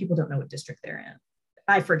of 10, people don't know what district they're in.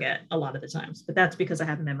 I forget a lot of the times, but that's because I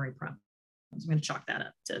have memory problems. I'm going to chalk that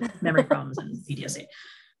up to memory problems and PTSD.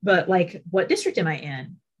 But like, what district am I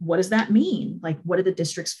in? What does that mean? Like, what are the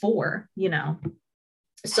districts for? You know?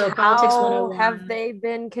 So politics 101. Have they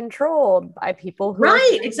been controlled by people who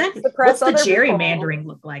right, exactly. What's the gerrymandering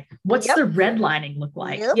look like? What's the redlining look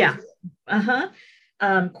like? Yeah.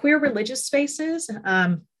 Queer religious spaces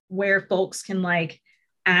where folks can like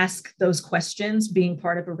ask those questions being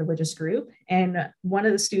part of a religious group. And one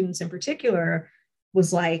of the students in particular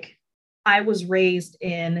was like, I was raised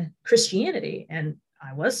in Christianity, and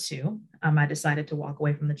I was too. I decided to walk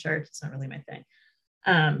away from the church. It's not really my thing.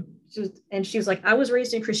 She was like, I was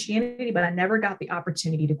raised in Christianity, but I never got the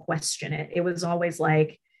opportunity to question it. It was always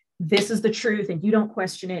like, this is the truth and you don't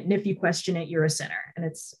question it. And if you question it, you're a sinner.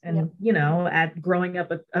 And you know, at growing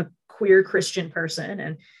up a queer Christian person,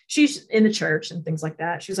 and she's in the church and things like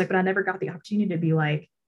that. She was like, but I never got the opportunity to be like,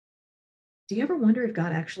 do you ever wonder if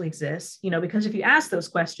God actually exists? You know, because if you ask those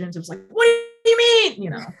questions, it was like, what do you mean? You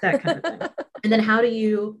know, that kind of thing. And then how do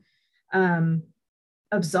you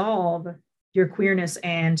absolve your queerness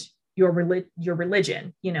and your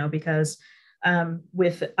religion, you know, because I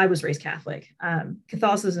was raised Catholic,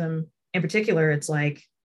 Catholicism in particular, it's like,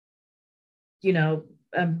 you know,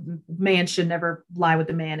 a man should never lie with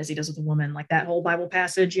a man as he does with a woman, like that whole Bible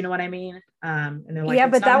passage, you know what I mean? And they're like, yeah,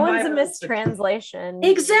 but that one's a mistranslation.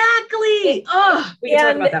 Exactly. Oh, we can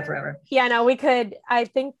talk about that forever. Yeah, no, we could. I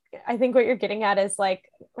think what you're getting at is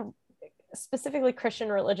like, specifically Christian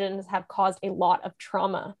religions have caused a lot of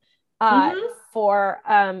trauma for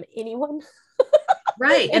anyone.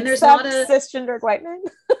 Right. And there's not a cisgendered white men.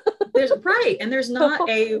 there's not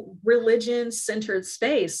a religion-centered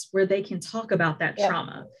space where they can talk about that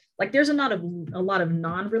trauma. Like there's a lot of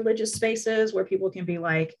non-religious spaces where people can be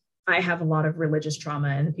like, I have a lot of religious trauma,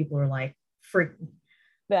 and people are like,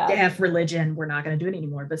 they have religion, we're not going to do it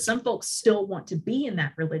anymore. But some folks still want to be in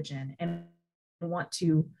that religion and want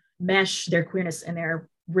to mesh their queerness and their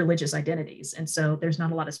religious identities. And so there's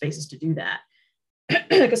not a lot of spaces to do that.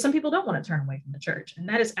 Because some people don't want to turn away from the church, and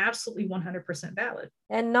that is absolutely 100% valid.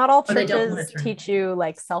 And not all churches teach you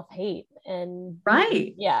like self-hate and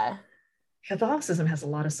Catholicism has a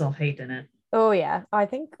lot of self-hate in it. Oh yeah, I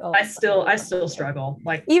think I still struggle.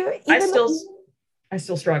 Like I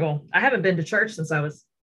still struggle. I haven't been to church since I was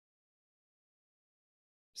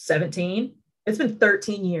 17. It's been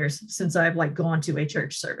 13 years since I've like gone to a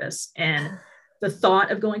church service, and the thought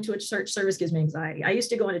of going to a church service gives me anxiety. I used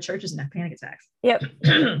to go into churches and have panic attacks. Yep.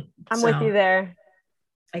 I'm with you there.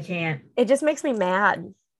 I can't. It just makes me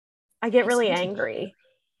mad. I get really angry.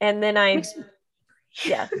 And then it's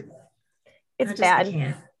bad.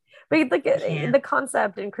 But like the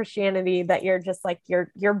concept in Christianity that you're just like,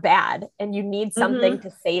 you're bad and you need something to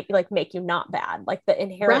save, like make you not bad. Like the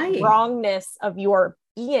inherent wrongness of your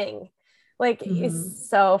being, like is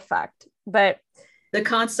so fucked. But the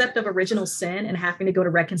concept of original sin and having to go to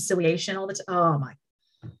reconciliation all the time. Oh my.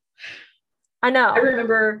 I know. I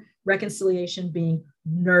remember reconciliation being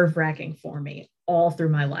nerve-wracking for me all through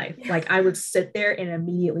my life. Like I would sit there and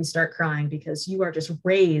immediately start crying because you are just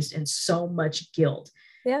raised in so much guilt.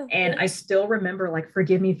 Yeah. And I still remember like,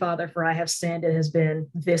 forgive me, Father, for I have sinned. It has been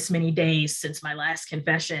this many days since my last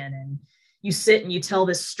confession. And you sit and you tell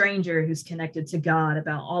this stranger who's connected to God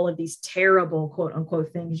about all of these terrible, quote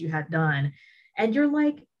unquote, things you had done. And you're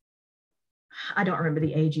like, I don't remember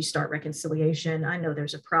the age you start reconciliation. I know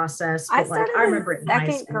there's a process. But I remember it in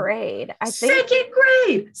second grade. Second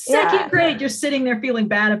grade. You're sitting there feeling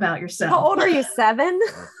bad about yourself. How old are you? 7?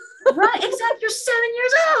 Right, exactly. You're 7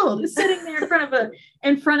 years old, sitting there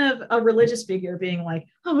in front of a religious figure, being like,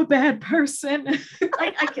 "I'm a bad person.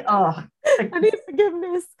 I need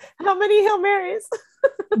forgiveness. How many Hail Marys?"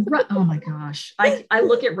 Right. Oh my gosh, I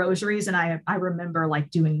look at rosaries and I remember like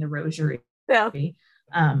doing the rosary Yeah.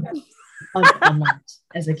 Um, a lot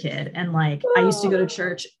as a kid. And like, I used to go to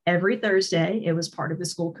church every Thursday. It was part of the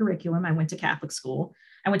school curriculum. I went to Catholic school.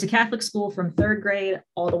 I went to Catholic school from third grade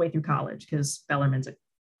all the way through college because Bellarmine's a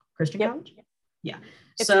Christian college. Yeah.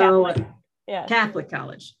 It's so Catholic. Yeah. Catholic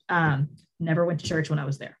college. Never went to church when I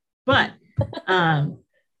was there, but,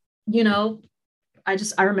 you know,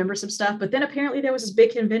 I remember some stuff, but then apparently there was this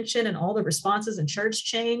big convention and all the responses in church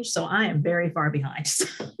changed. So I am very far behind. So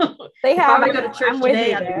They have. If I were to go to church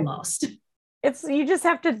today, I'd be lost. You just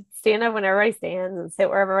have to stand up when everybody stands and sit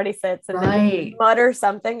where everybody sits and then mutter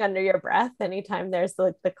something under your breath anytime there's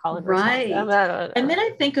the call and response. And then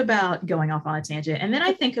I think about going off on a tangent. And then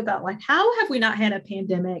I think about like, how have we not had a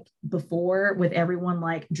pandemic before with everyone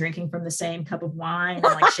like drinking from the same cup of wine and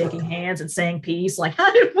like shaking hands and saying peace? Like,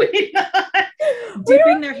 how did we not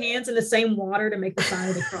dipping their hands in the same water to make the sign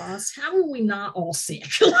of the cross? How are we not all sick?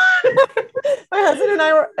 My husband and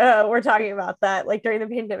I were talking about that, like during the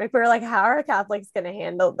pandemic. We were like, how are Catholics going to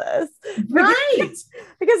handle this? Right.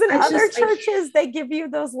 Because in other churches, they give you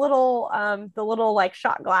those little, the little like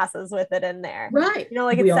shot glasses with it in there. Right. You know,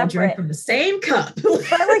 like we it's all separate. Drink from the same cup. But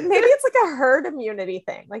like maybe it's like a herd immunity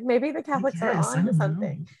thing. Like maybe the Catholics are on to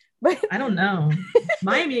something. But I don't know.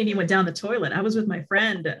 My immunity went down the toilet. I was with my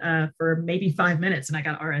friend for maybe 5 minutes and I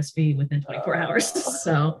got RSV within 24 hours.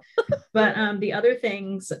 So, but the other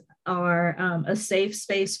things are a safe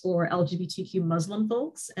space for LGBTQ Muslim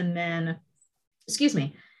folks. And then,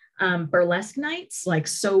 burlesque nights, like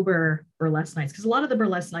sober burlesque nights. Because a lot of the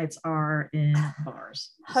burlesque nights are in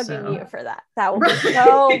bars. Hugging you for that. That would be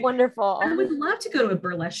so wonderful. I would love to go to a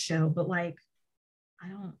burlesque show, but like, I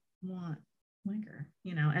don't want liquor,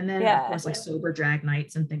 you know, and then of course like sober drag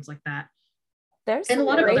nights and things like that. There's a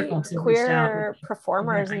lot of other queer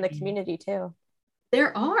performers in the community too.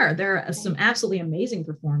 There are some absolutely amazing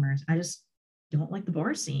performers. I just don't like the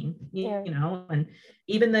bar scene, you know, and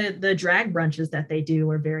even the drag brunches that they do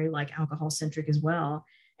are very like alcohol centric as well.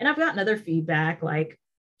 And I've gotten other feedback, like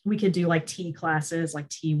we could do like tea classes, like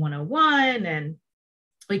Tea 101, and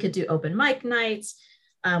we could do open mic nights.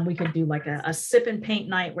 We could do like a sip and paint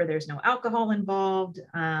night where there's no alcohol involved.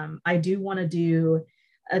 I do want to do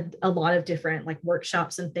a lot of different like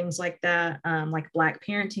workshops and things like that, like Black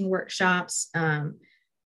parenting workshops, and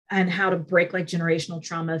how to break like generational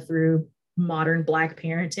trauma through modern Black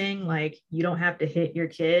parenting. Like you don't have to hit your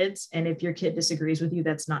kids. And if your kid disagrees with you,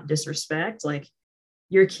 that's not disrespect. Like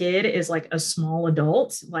your kid is like a small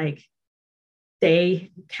adult. Like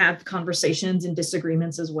they have conversations and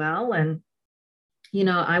disagreements as well. And you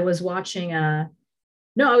know, I was watching, I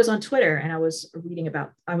was on Twitter and I was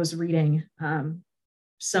reading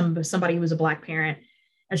somebody who was a Black parent,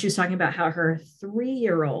 and she was talking about how her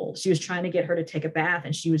 3-year-old, she was trying to get her to take a bath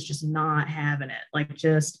and she was just not having it, like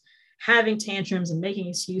just having tantrums and making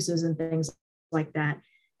excuses and things like that.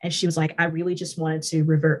 And she was like, I really just wanted to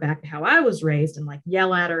revert back to how I was raised and like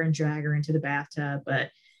yell at her and drag her into the bathtub. But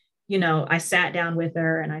you know, I sat down with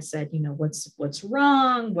her and I said, you know, what's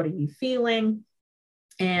wrong? What are you feeling?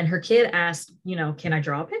 And her kid asked, you know, can I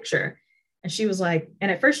draw a picture? And she was like,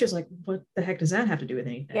 and at first she was like, what the heck does that have to do with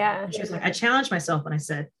anything? Yeah. And she was like, I challenged myself and I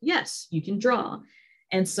said, yes, you can draw.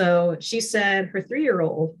 And so she said her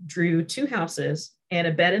 3-year-old drew 2 houses and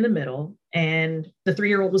a bed in the middle. And the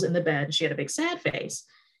 3-year-old was in the bed and she had a big sad face.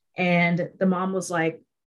 And the mom was like,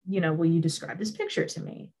 you know, will you describe this picture to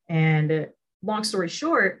me? And long story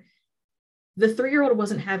short, the 3-year-old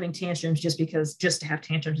wasn't having tantrums just to have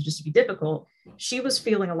tantrums, just to be difficult. She was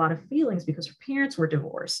feeling a lot of feelings because her parents were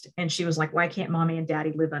divorced. And she was like, why can't mommy and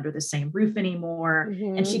daddy live under the same roof anymore?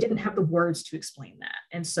 Mm-hmm. And she didn't have the words to explain that.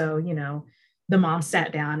 And so, you know, the mom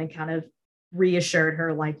sat down and kind of reassured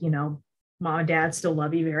her, like, you know, mom and dad still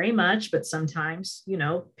love you very much, but sometimes, you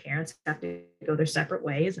know, parents have to go their separate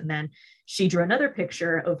ways. And then she drew another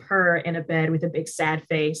picture of her in a bed with a big sad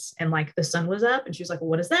face and like the sun was up. And she was like, well,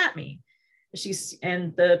 what does that mean?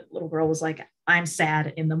 And the little girl was like, I'm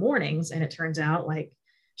sad in the mornings. And it turns out like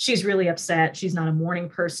she's really upset. She's not a morning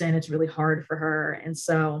person. It's really hard for her. And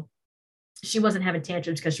so she wasn't having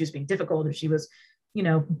tantrums because she was being difficult or she was, you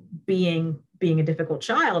know, being a difficult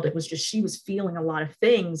child. It was just, she was feeling a lot of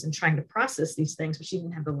things and trying to process these things, but she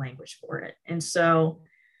didn't have the language for it. And so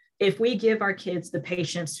if we give our kids the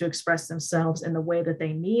patience to express themselves in the way that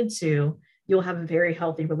they need to, you'll have a very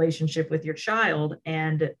healthy relationship with your child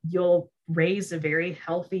and you'll raise a very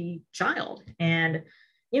healthy child. And,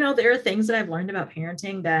 you know, there are things that I've learned about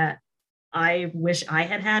parenting that I wish I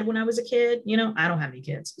had when I was a kid. You know, I don't have any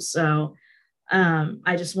kids. So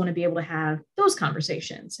I just want to be able to have those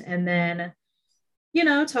conversations and then, you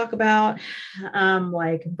know, talk about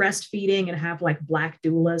like breastfeeding and have like Black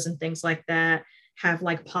doulas and things like that, have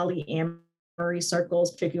like polyamory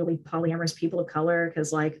circles, particularly polyamorous people of color,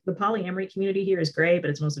 because like the polyamory community here is great, but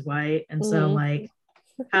it's mostly white. And so like,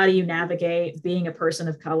 how do you navigate being a person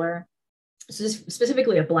of color? So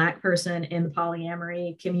specifically a Black person in the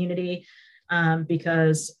polyamory community,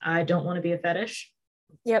 because I don't want to be a fetish.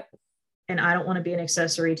 Yep. And I don't want to be an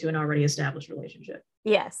accessory to an already established relationship.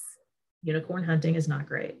 Yes. Unicorn hunting is not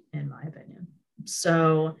great, in my opinion.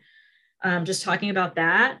 So just talking about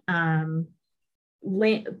that,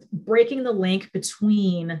 breaking the link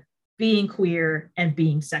between being queer and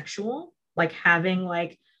being sexual, like having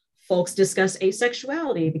like folks discuss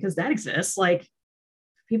asexuality, because that exists. Like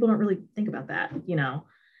people don't really think about that, you know,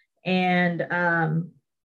 and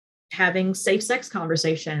having safe sex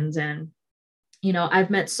conversations. And, you know, I've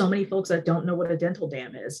met so many folks that don't know what a dental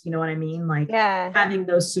dam is, you know what I mean? Like having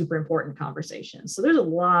those super important conversations. So there's a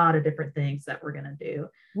lot of different things that we're going to do.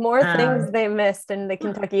 More things they missed in the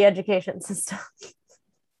Kentucky education system.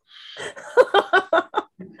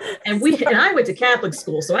 And I went to Catholic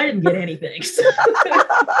school, so I didn't get anything. So.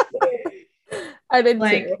 I did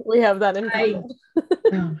like, too. We have that in common.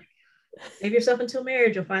 Oh, save yourself until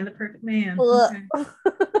marriage, you'll find the perfect man. Okay.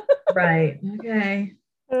 Right. Okay.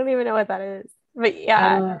 I don't even know what that is. But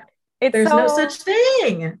yeah, there's no such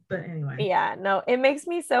thing. But anyway. Yeah, no, it makes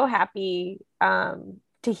me so happy to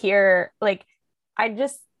hear. Like, I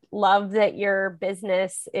just love that your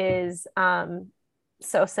business is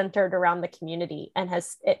so centered around the community, and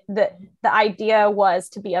the idea was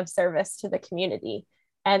to be of service to the community.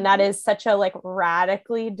 And that is such a like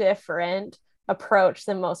radically different approach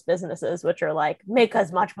than most businesses, which are like, make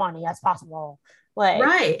as much money as possible. Like,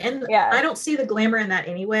 right. And I don't see the glamour in that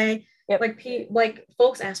anyway. Yep. Like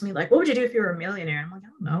folks ask me like, what would you do if you were a millionaire? I'm like, I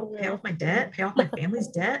don't know, pay off my debt, pay off my family's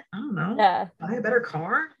debt. I don't know. Buy a better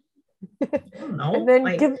car. I don't know. And then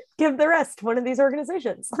like, give the rest to one of these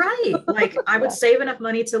organizations. Right. Like I would save enough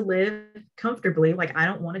money to live comfortably. Like I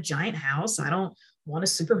don't want a giant house. I don't want a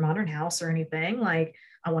super modern house or anything. Like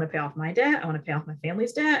I want to pay off my debt. I want to pay off my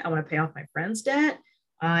family's debt. I want to pay off my friend's debt.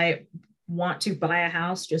 I want to buy a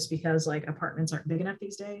house just because like apartments aren't big enough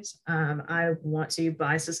these days. I want to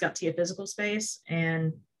buy Ciscott Tea a physical space,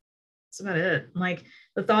 and that's about it. Like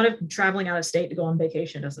the thought of traveling out of state to go on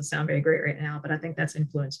vacation doesn't sound very great right now, but I think that's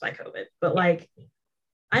influenced by COVID. But like,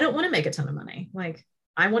 I don't want to make a ton of money. Like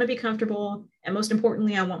I want to be comfortable. And most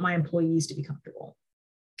importantly, I want my employees to be comfortable.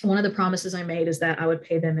 One of the promises I made is that I would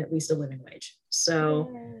pay them at least a living wage. So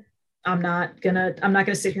I'm not gonna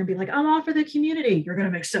sit here and be like, I'm all for the community. You're gonna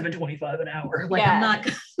make $7.25 an hour. Like I'm not.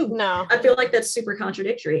 No, I feel like that's super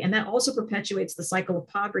contradictory, and that also perpetuates the cycle of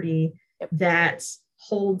poverty that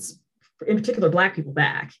holds, in particular, Black people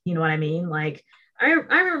back. You know what I mean? Like I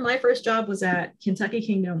remember my first job was at Kentucky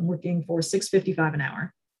Kingdom, working for $6.55 an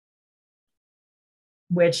hour,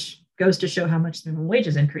 which goes to show how much the minimum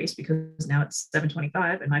wages increased, because now it's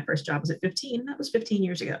 $7.25, and my first job was at 15. That was 15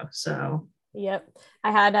 years ago. So. Yep.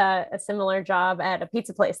 I had a similar job at a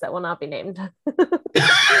pizza place that will not be named. And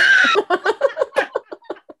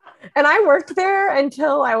I worked there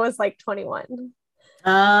until I was like 21.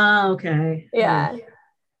 Oh, okay. Yeah.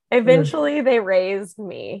 Eventually they raised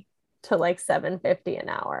me to like $7.50 an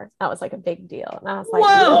hour. That was like a big deal. And I was like,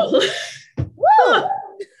 whoa. Whoa.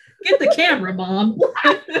 Get the camera, Mom.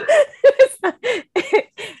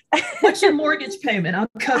 What's your mortgage payment? I'll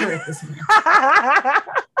cover it this month.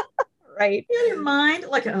 Right. In your mind,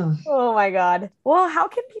 like, oh my God. Well, how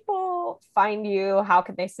can people find you? How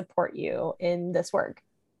can they support you in this work?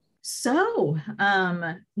 So,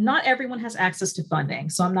 not everyone has access to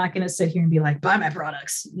funding. So I'm not going to sit here and be like, buy my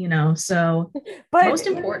products, you know? So, but most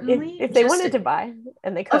importantly, if they wanted to buy,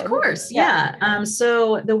 and they could. Of course. Yeah.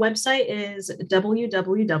 So the website is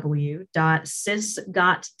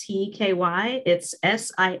www.sisgotTky. It's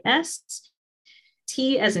SIS,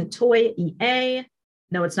 T as in toy, EA.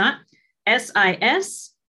 No, it's not.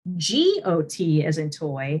 SISGOT as in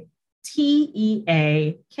toy,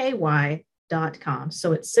 TEAKY.com.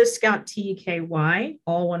 So it's SisGotTky,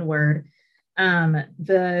 all one word.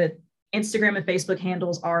 The Instagram and Facebook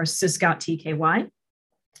handles are SisGotTky.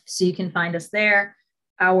 So you can find us there.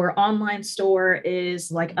 Our online store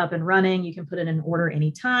is like up and running. You can put in an order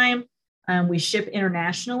anytime. We ship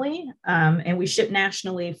internationally, and we ship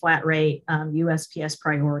nationally flat rate, USPS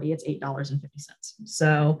priority. It's $8.50.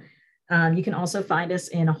 So you can also find us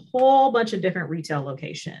in a whole bunch of different retail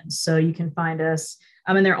locations. So you can find us,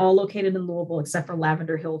 and they're all located in Louisville, except for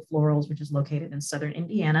Lavender Hill Florals, which is located in Southern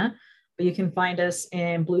Indiana. But you can find us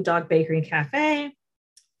in Blue Dog Bakery and Cafe,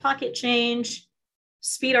 Pocket Change,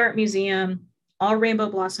 Speed Art Museum, all Rainbow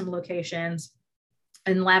Blossom locations,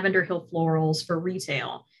 and Lavender Hill Florals for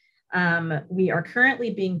retail. We are currently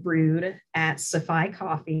being brewed at Safai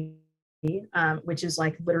Coffee which is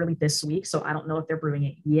like literally this week. So I don't know if they're brewing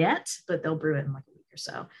it yet, but they'll brew it in like a week or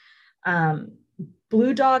so.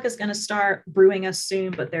 Blue Dog is going to start brewing us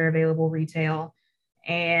soon, but they're available retail.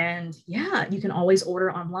 And yeah, you can always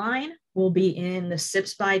order online. We'll be in the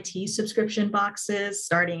Sips by Tea subscription boxes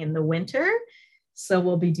starting in the winter. So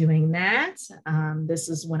we'll be doing that. This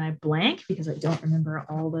is when I blank because I don't remember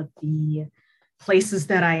all of the places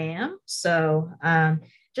that I am. So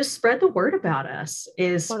just spread the word about us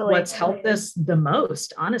is what's helped us the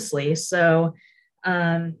most, honestly. So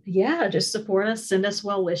yeah, just support us, send us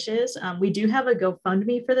well wishes. We do have a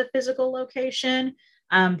GoFundMe for the physical location.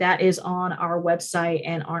 That is on our website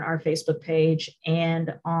and on our Facebook page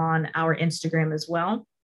and on our Instagram as well.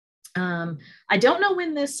 I don't know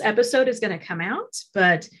when this episode is going to come out,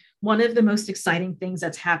 but one of the most exciting things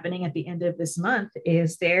that's happening at the end of this month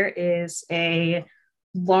is there is a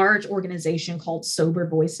large organization called Sober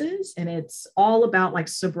Voices, and it's all about like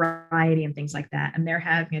sobriety and things like that. And they're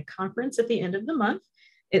having a conference at the end of the month.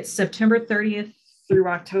 It's September 30th through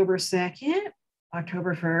October 2nd,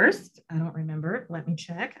 October 1st. I don't remember. Let me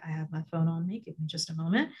check. I have my phone on me. Give me just a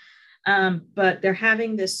moment. But they're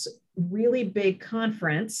having this really big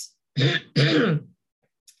conference.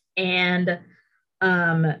 And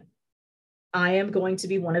I am going to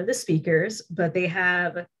be one of the speakers, but they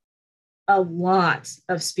have a lot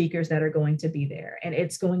of speakers that are going to be there. And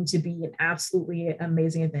it's going to be an absolutely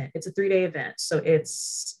amazing event. It's a 3-day event. So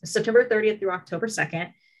it's September 30th through October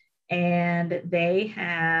 2nd. And they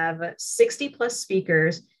have 60 plus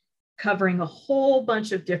speakers covering a whole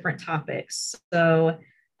bunch of different topics. So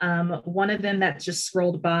one of them that just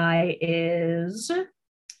scrolled by is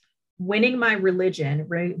Winning My Religion,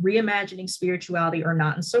 Reimagining Spirituality or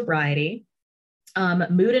Not in Sobriety.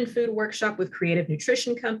 Mood and Food Workshop with Creative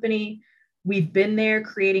Nutrition Company. We've been there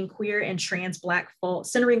creating queer and trans Black folk,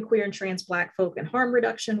 centering queer and trans Black folk and harm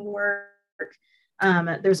reduction work.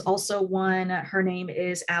 There's also one, her name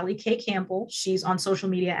is Allie K. Campbell. She's on social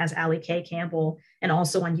media as Allie K. Campbell and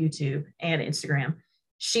also on YouTube and Instagram.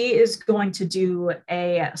 She is going to do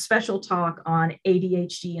a special talk on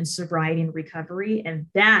ADHD and sobriety and recovery. And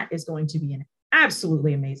that is going to be an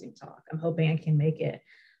absolutely amazing talk. I'm hoping I can make it.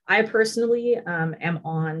 I personally am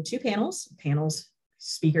on 2 panels,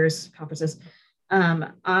 speakers, conferences.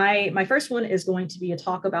 My first one is going to be a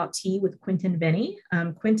talk about tea with Quentin Venny.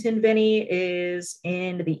 Quentin Venny is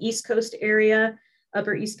in the East Coast area,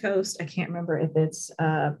 Upper East Coast. I can't remember if it's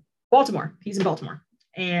Baltimore. He's in Baltimore.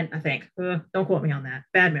 And I think, don't quote me on that,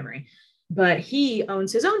 bad memory. But he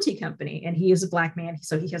owns his own tea company and he is a Black man.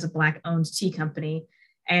 So he has a Black owned tea company.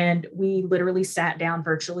 And we literally sat down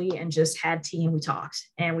virtually and just had tea and we talked.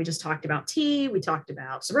 And we just talked about tea. We talked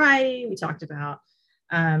about sobriety. We talked about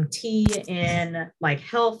tea in like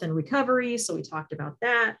health and recovery. So we talked about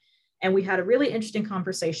that. And we had a really interesting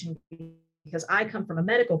conversation because I come from a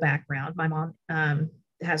medical background. My mom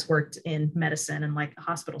has worked in medicine and like a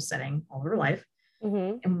hospital setting all of her life.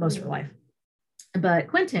 And most of her life. But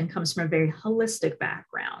Quentin comes from a very holistic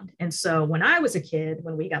background. And so when I was a kid,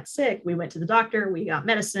 when we got sick, we went to the doctor, we got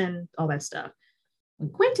medicine, all that stuff.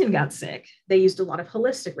 When Quentin got sick, they used a lot of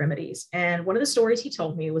holistic remedies. And one of the stories he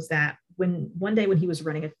told me was that one day when he was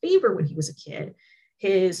running a fever when he was a kid,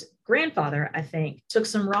 his grandfather, I think, took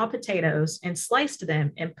some raw potatoes and sliced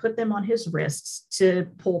them and put them on his wrists to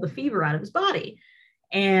pull the fever out of his body.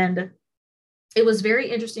 And it was very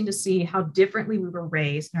interesting to see how differently we were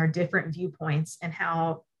raised and our different viewpoints and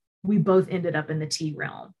how we both ended up in the tea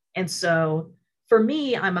realm. And so for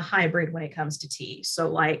me, I'm a hybrid when it comes to tea. So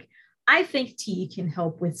like, I think tea can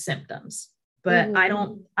help with symptoms, but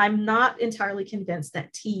I'm not entirely convinced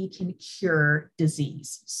that tea can cure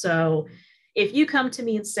disease. So if you come to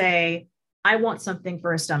me and say, I want something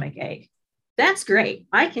for a stomach ache, that's great.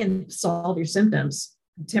 I can solve your symptoms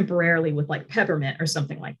temporarily with like peppermint or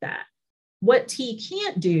something like that. What tea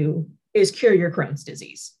can't do is cure your Crohn's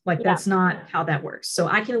disease. Like that's not how that works. So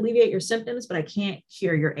I can alleviate your symptoms, but I can't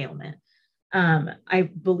cure your ailment. I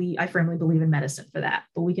firmly believe in medicine for that,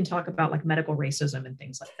 but we can talk about like medical racism and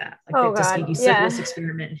things like that. Like the Tuskegee syphilis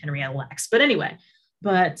experiment and Henrietta Lacks. But anyway,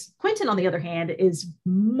 but Quentin, on the other hand, is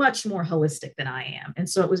much more holistic than I am. And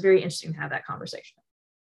so it was very interesting to have that conversation.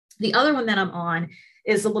 The other one that I'm on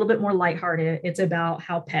is a little bit more lighthearted. It's about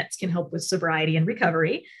how pets can help with sobriety and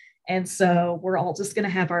recovery. And so we're all just going to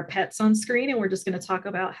have our pets on screen and we're just going to talk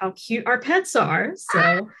about how cute our pets are.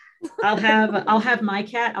 So I'll have my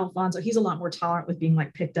cat, Alfonso. He's a lot more tolerant with being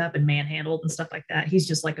like picked up and manhandled and stuff like that. He's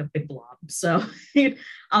just like a big blob. So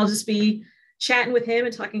I'll just be chatting with him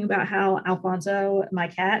and talking about how Alfonso, my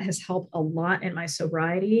cat, has helped a lot in my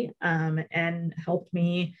sobriety and helped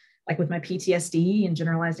me like with my PTSD and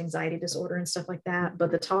generalized anxiety disorder and stuff like that.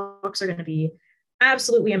 But the talks are going to be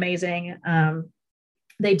absolutely amazing.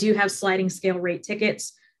 They do have sliding scale rate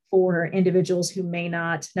tickets for individuals who may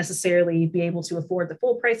not necessarily be able to afford the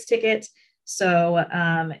full price ticket. So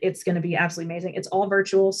it's going to be absolutely amazing. It's all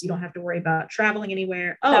virtual, so you don't have to worry about traveling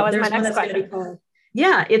anywhere. Oh, that was there's my one next that's going to be called.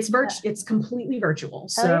 Yeah, it's It's completely virtual,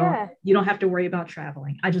 so you don't have to worry about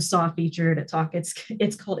traveling. I just saw a featured at talk.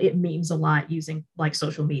 It's called It Memes a Lot, using like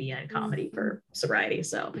social media and comedy for sobriety.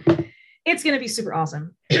 So it's going to be super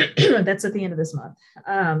awesome. That's at the end of this month.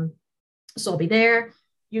 So I'll be there.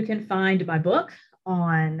 You can find my book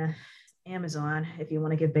on Amazon if you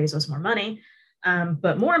want to give Bezos more money.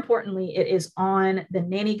 But more importantly, it is on the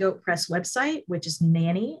Nanny Goat Press website, which is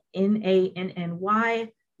Nanny, Nanny,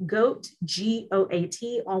 Goat, GOAT,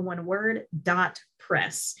 all one word,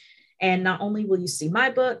 .press. And not only will you see my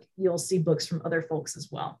book, you'll see books from other folks as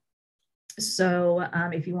well. So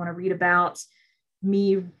if you want to read about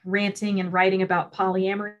me ranting and writing about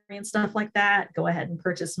polyamory and stuff like that, go ahead and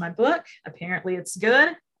purchase my book. Apparently it's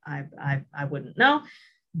good. I wouldn't know.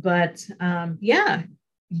 But yeah,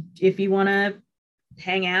 if you want to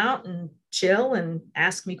hang out and chill and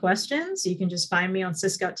ask me questions, you can just find me on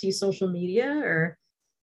Sis.Got Tea social media, or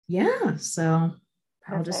yeah. So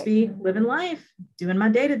I'll just be living life, doing my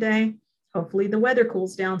day to day. Hopefully the weather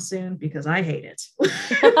cools down soon, because I hate it.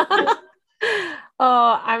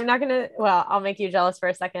 Oh, I'm not going to, well, I'll make you jealous for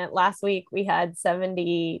a second. Last week we had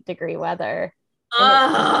 70-degree weather. It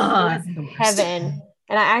was heaven.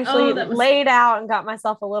 And I actually laid out and got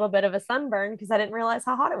myself a little bit of a sunburn because I didn't realize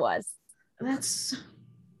how hot it was.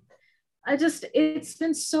 It's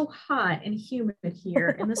been so hot and humid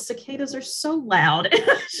here, and the cicadas are so loud.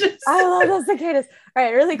 I love those cicadas. All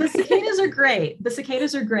right, really quick. The cicadas are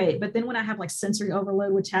great. But then when I have like sensory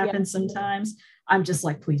overload, which happens sometimes, I'm just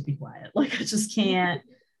like, please be quiet. Like, I just can't.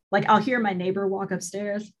 Like, I'll hear my neighbor walk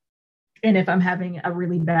upstairs, and if I'm having a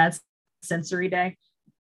really bad sensory day,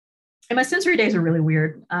 and my sensory days are really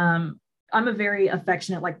weird. I'm a very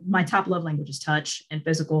affectionate, like my top love language is touch and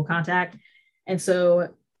physical contact. And so,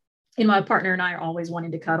 my partner and I are always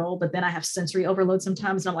wanting to cuddle, but then I have sensory overload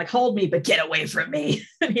sometimes. And I'm like, hold me, but get away from me.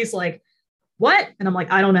 And he's like, what? And I'm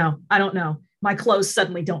like, I don't know. My clothes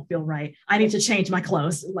suddenly don't feel right. I need to change my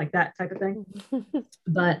clothes, like that type of thing.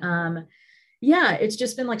 But yeah, it's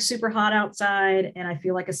just been like super hot outside, and I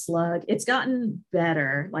feel like a slug. It's gotten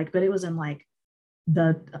better, like, but it was in like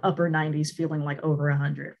the upper 90s, feeling like over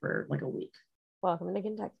 100 for like a week. Welcome to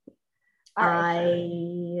Kentucky.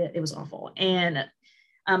 It was awful. And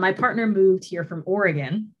my partner moved here from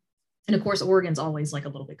Oregon. And of course, Oregon's always like a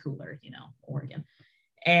little bit cooler, Oregon.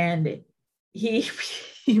 And he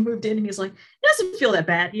moved in, and he's like, it doesn't feel that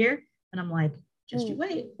bad here. And I'm like, just you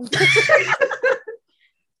wait.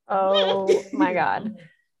 Oh my God.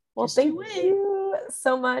 Well, thank you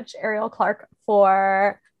so much, Ariel Clark,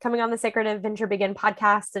 for coming on the Sacred Adventure Begin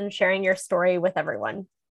podcast and sharing your story with everyone.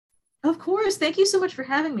 Of course. Thank you so much for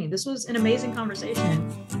having me. This was an amazing conversation.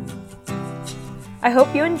 I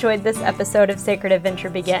hope you enjoyed this episode of Sacred Adventure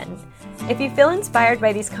Begin. If you feel inspired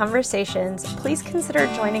by these conversations, please consider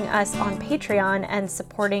joining us on Patreon and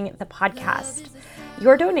supporting the podcast.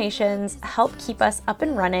 Your donations help keep us up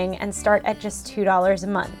and running and start at just $2 a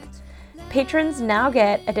month. Patrons now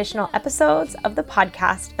get additional episodes of the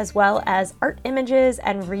podcast, as well as art images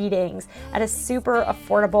and readings at a super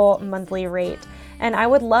affordable monthly rate. And I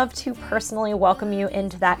would love to personally welcome you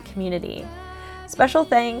into that community. Special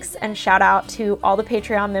thanks and shout out to all the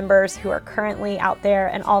Patreon members who are currently out there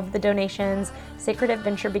and all of the donations Sacred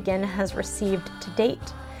Adventure Begin has received to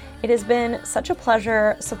date. It has been such a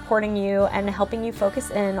pleasure supporting you and helping you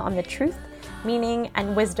focus in on the truth, meaning,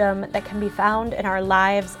 and wisdom that can be found in our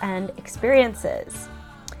lives and experiences.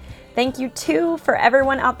 Thank you too for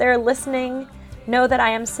everyone out there listening. Know that I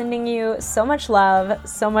am sending you so much love,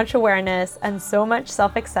 so much awareness, and so much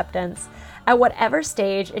self-acceptance at whatever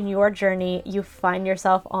stage in your journey you find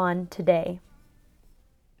yourself on today.